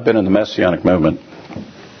 since I've been in the Messianic movement,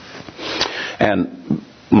 and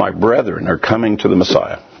my brethren are coming to the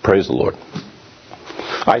Messiah. Praise the Lord.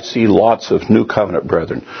 I see lots of new covenant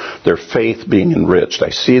brethren, their faith being enriched.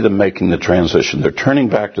 I see them making the transition. They're turning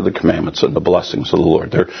back to the commandments and the blessings of the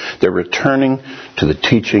Lord. They're returning to the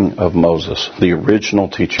teaching of Moses, the original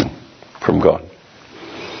teaching from God.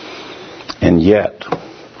 And yet,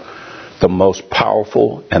 the most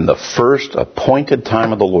powerful and the first appointed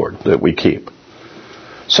time of the Lord that we keep,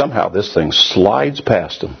 somehow this thing slides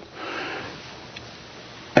past them.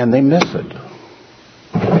 And they miss it.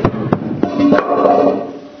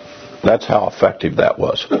 That's how effective that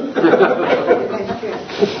was.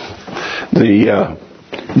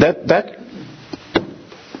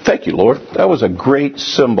 Thank you, Lord. That was a great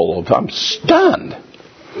symbol of, I'm stunned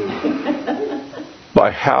by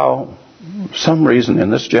how, for some reason in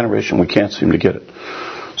this generation, we can't seem to get it.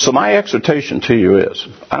 So my exhortation to you is,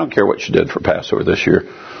 I don't care what you did for Passover this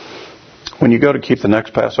year. When you go to keep the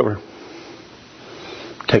next Passover,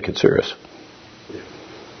 take it serious.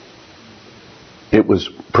 It was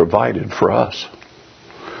provided for us.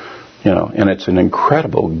 And it's an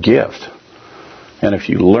incredible gift. And if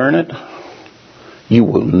you learn it, you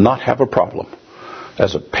will not have a problem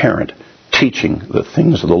as a parent teaching the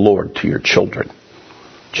things of the Lord to your children.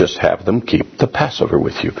 Just have them keep the Passover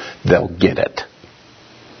with you. They'll get it.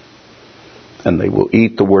 And they will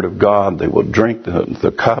eat the Word of God. They will drink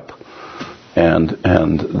the cup. And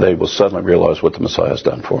they will suddenly realize what the Messiah has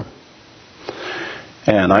done for them.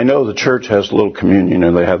 And I know the church has a little communion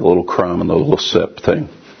and they have the little crumb and the little sip thing.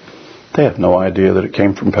 They have no idea that it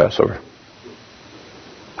came from Passover.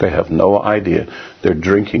 They have no idea. They're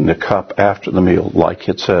drinking the cup after the meal, like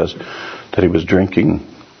it says that he was drinking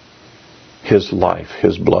his life,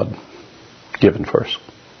 his blood, given for us.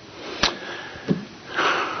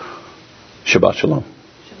 Shabbat Shalom.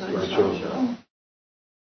 Shabbat Shalom.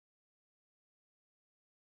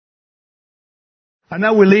 And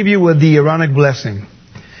now we leave you with the Aaronic blessing.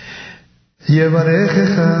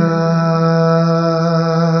 יברכך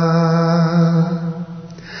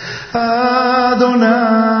אדוני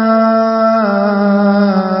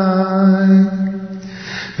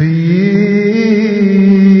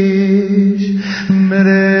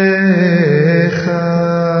וישמרך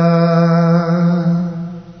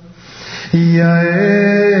יאר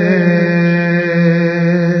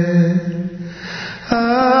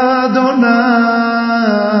אדוני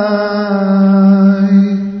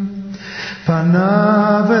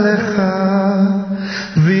פניו אליך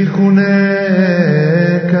ויחונך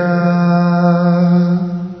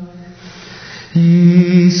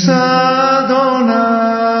יישא אדוני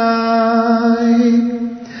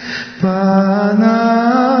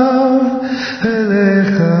פניו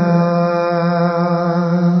אליך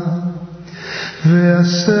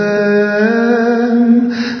והשם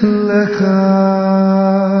לך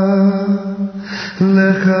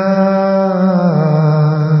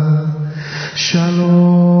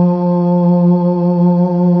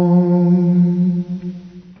Shalom.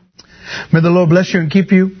 May the Lord bless you and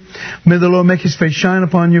keep you. May the Lord make His face shine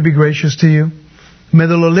upon you, be gracious to you. May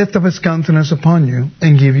the Lord lift up His countenance upon you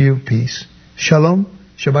and give you peace. Shalom.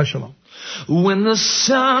 Shabbat Shalom. When the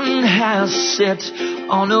sun has set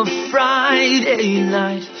on a Friday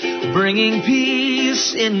night, bringing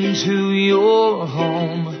peace into your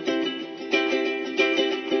home,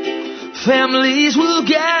 families will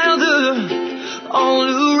gather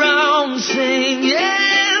all around singing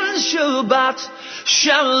Shabbat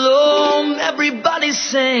Shalom. Everybody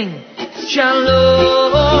sing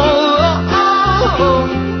Shalom,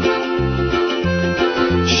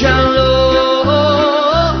 Shalom,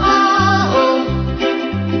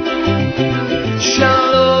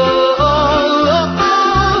 Shalom,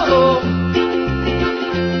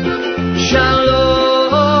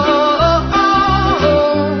 Shalom.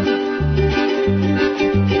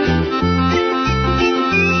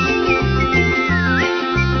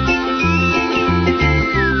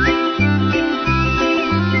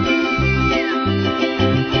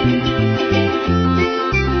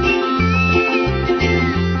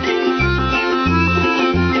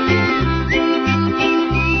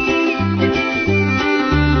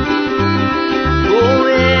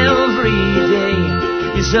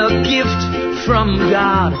 A gift from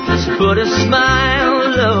God, put a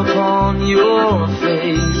smile upon your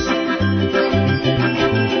face.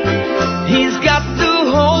 He's got the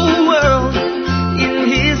whole world in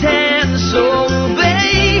His hands, so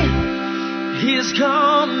obey His call.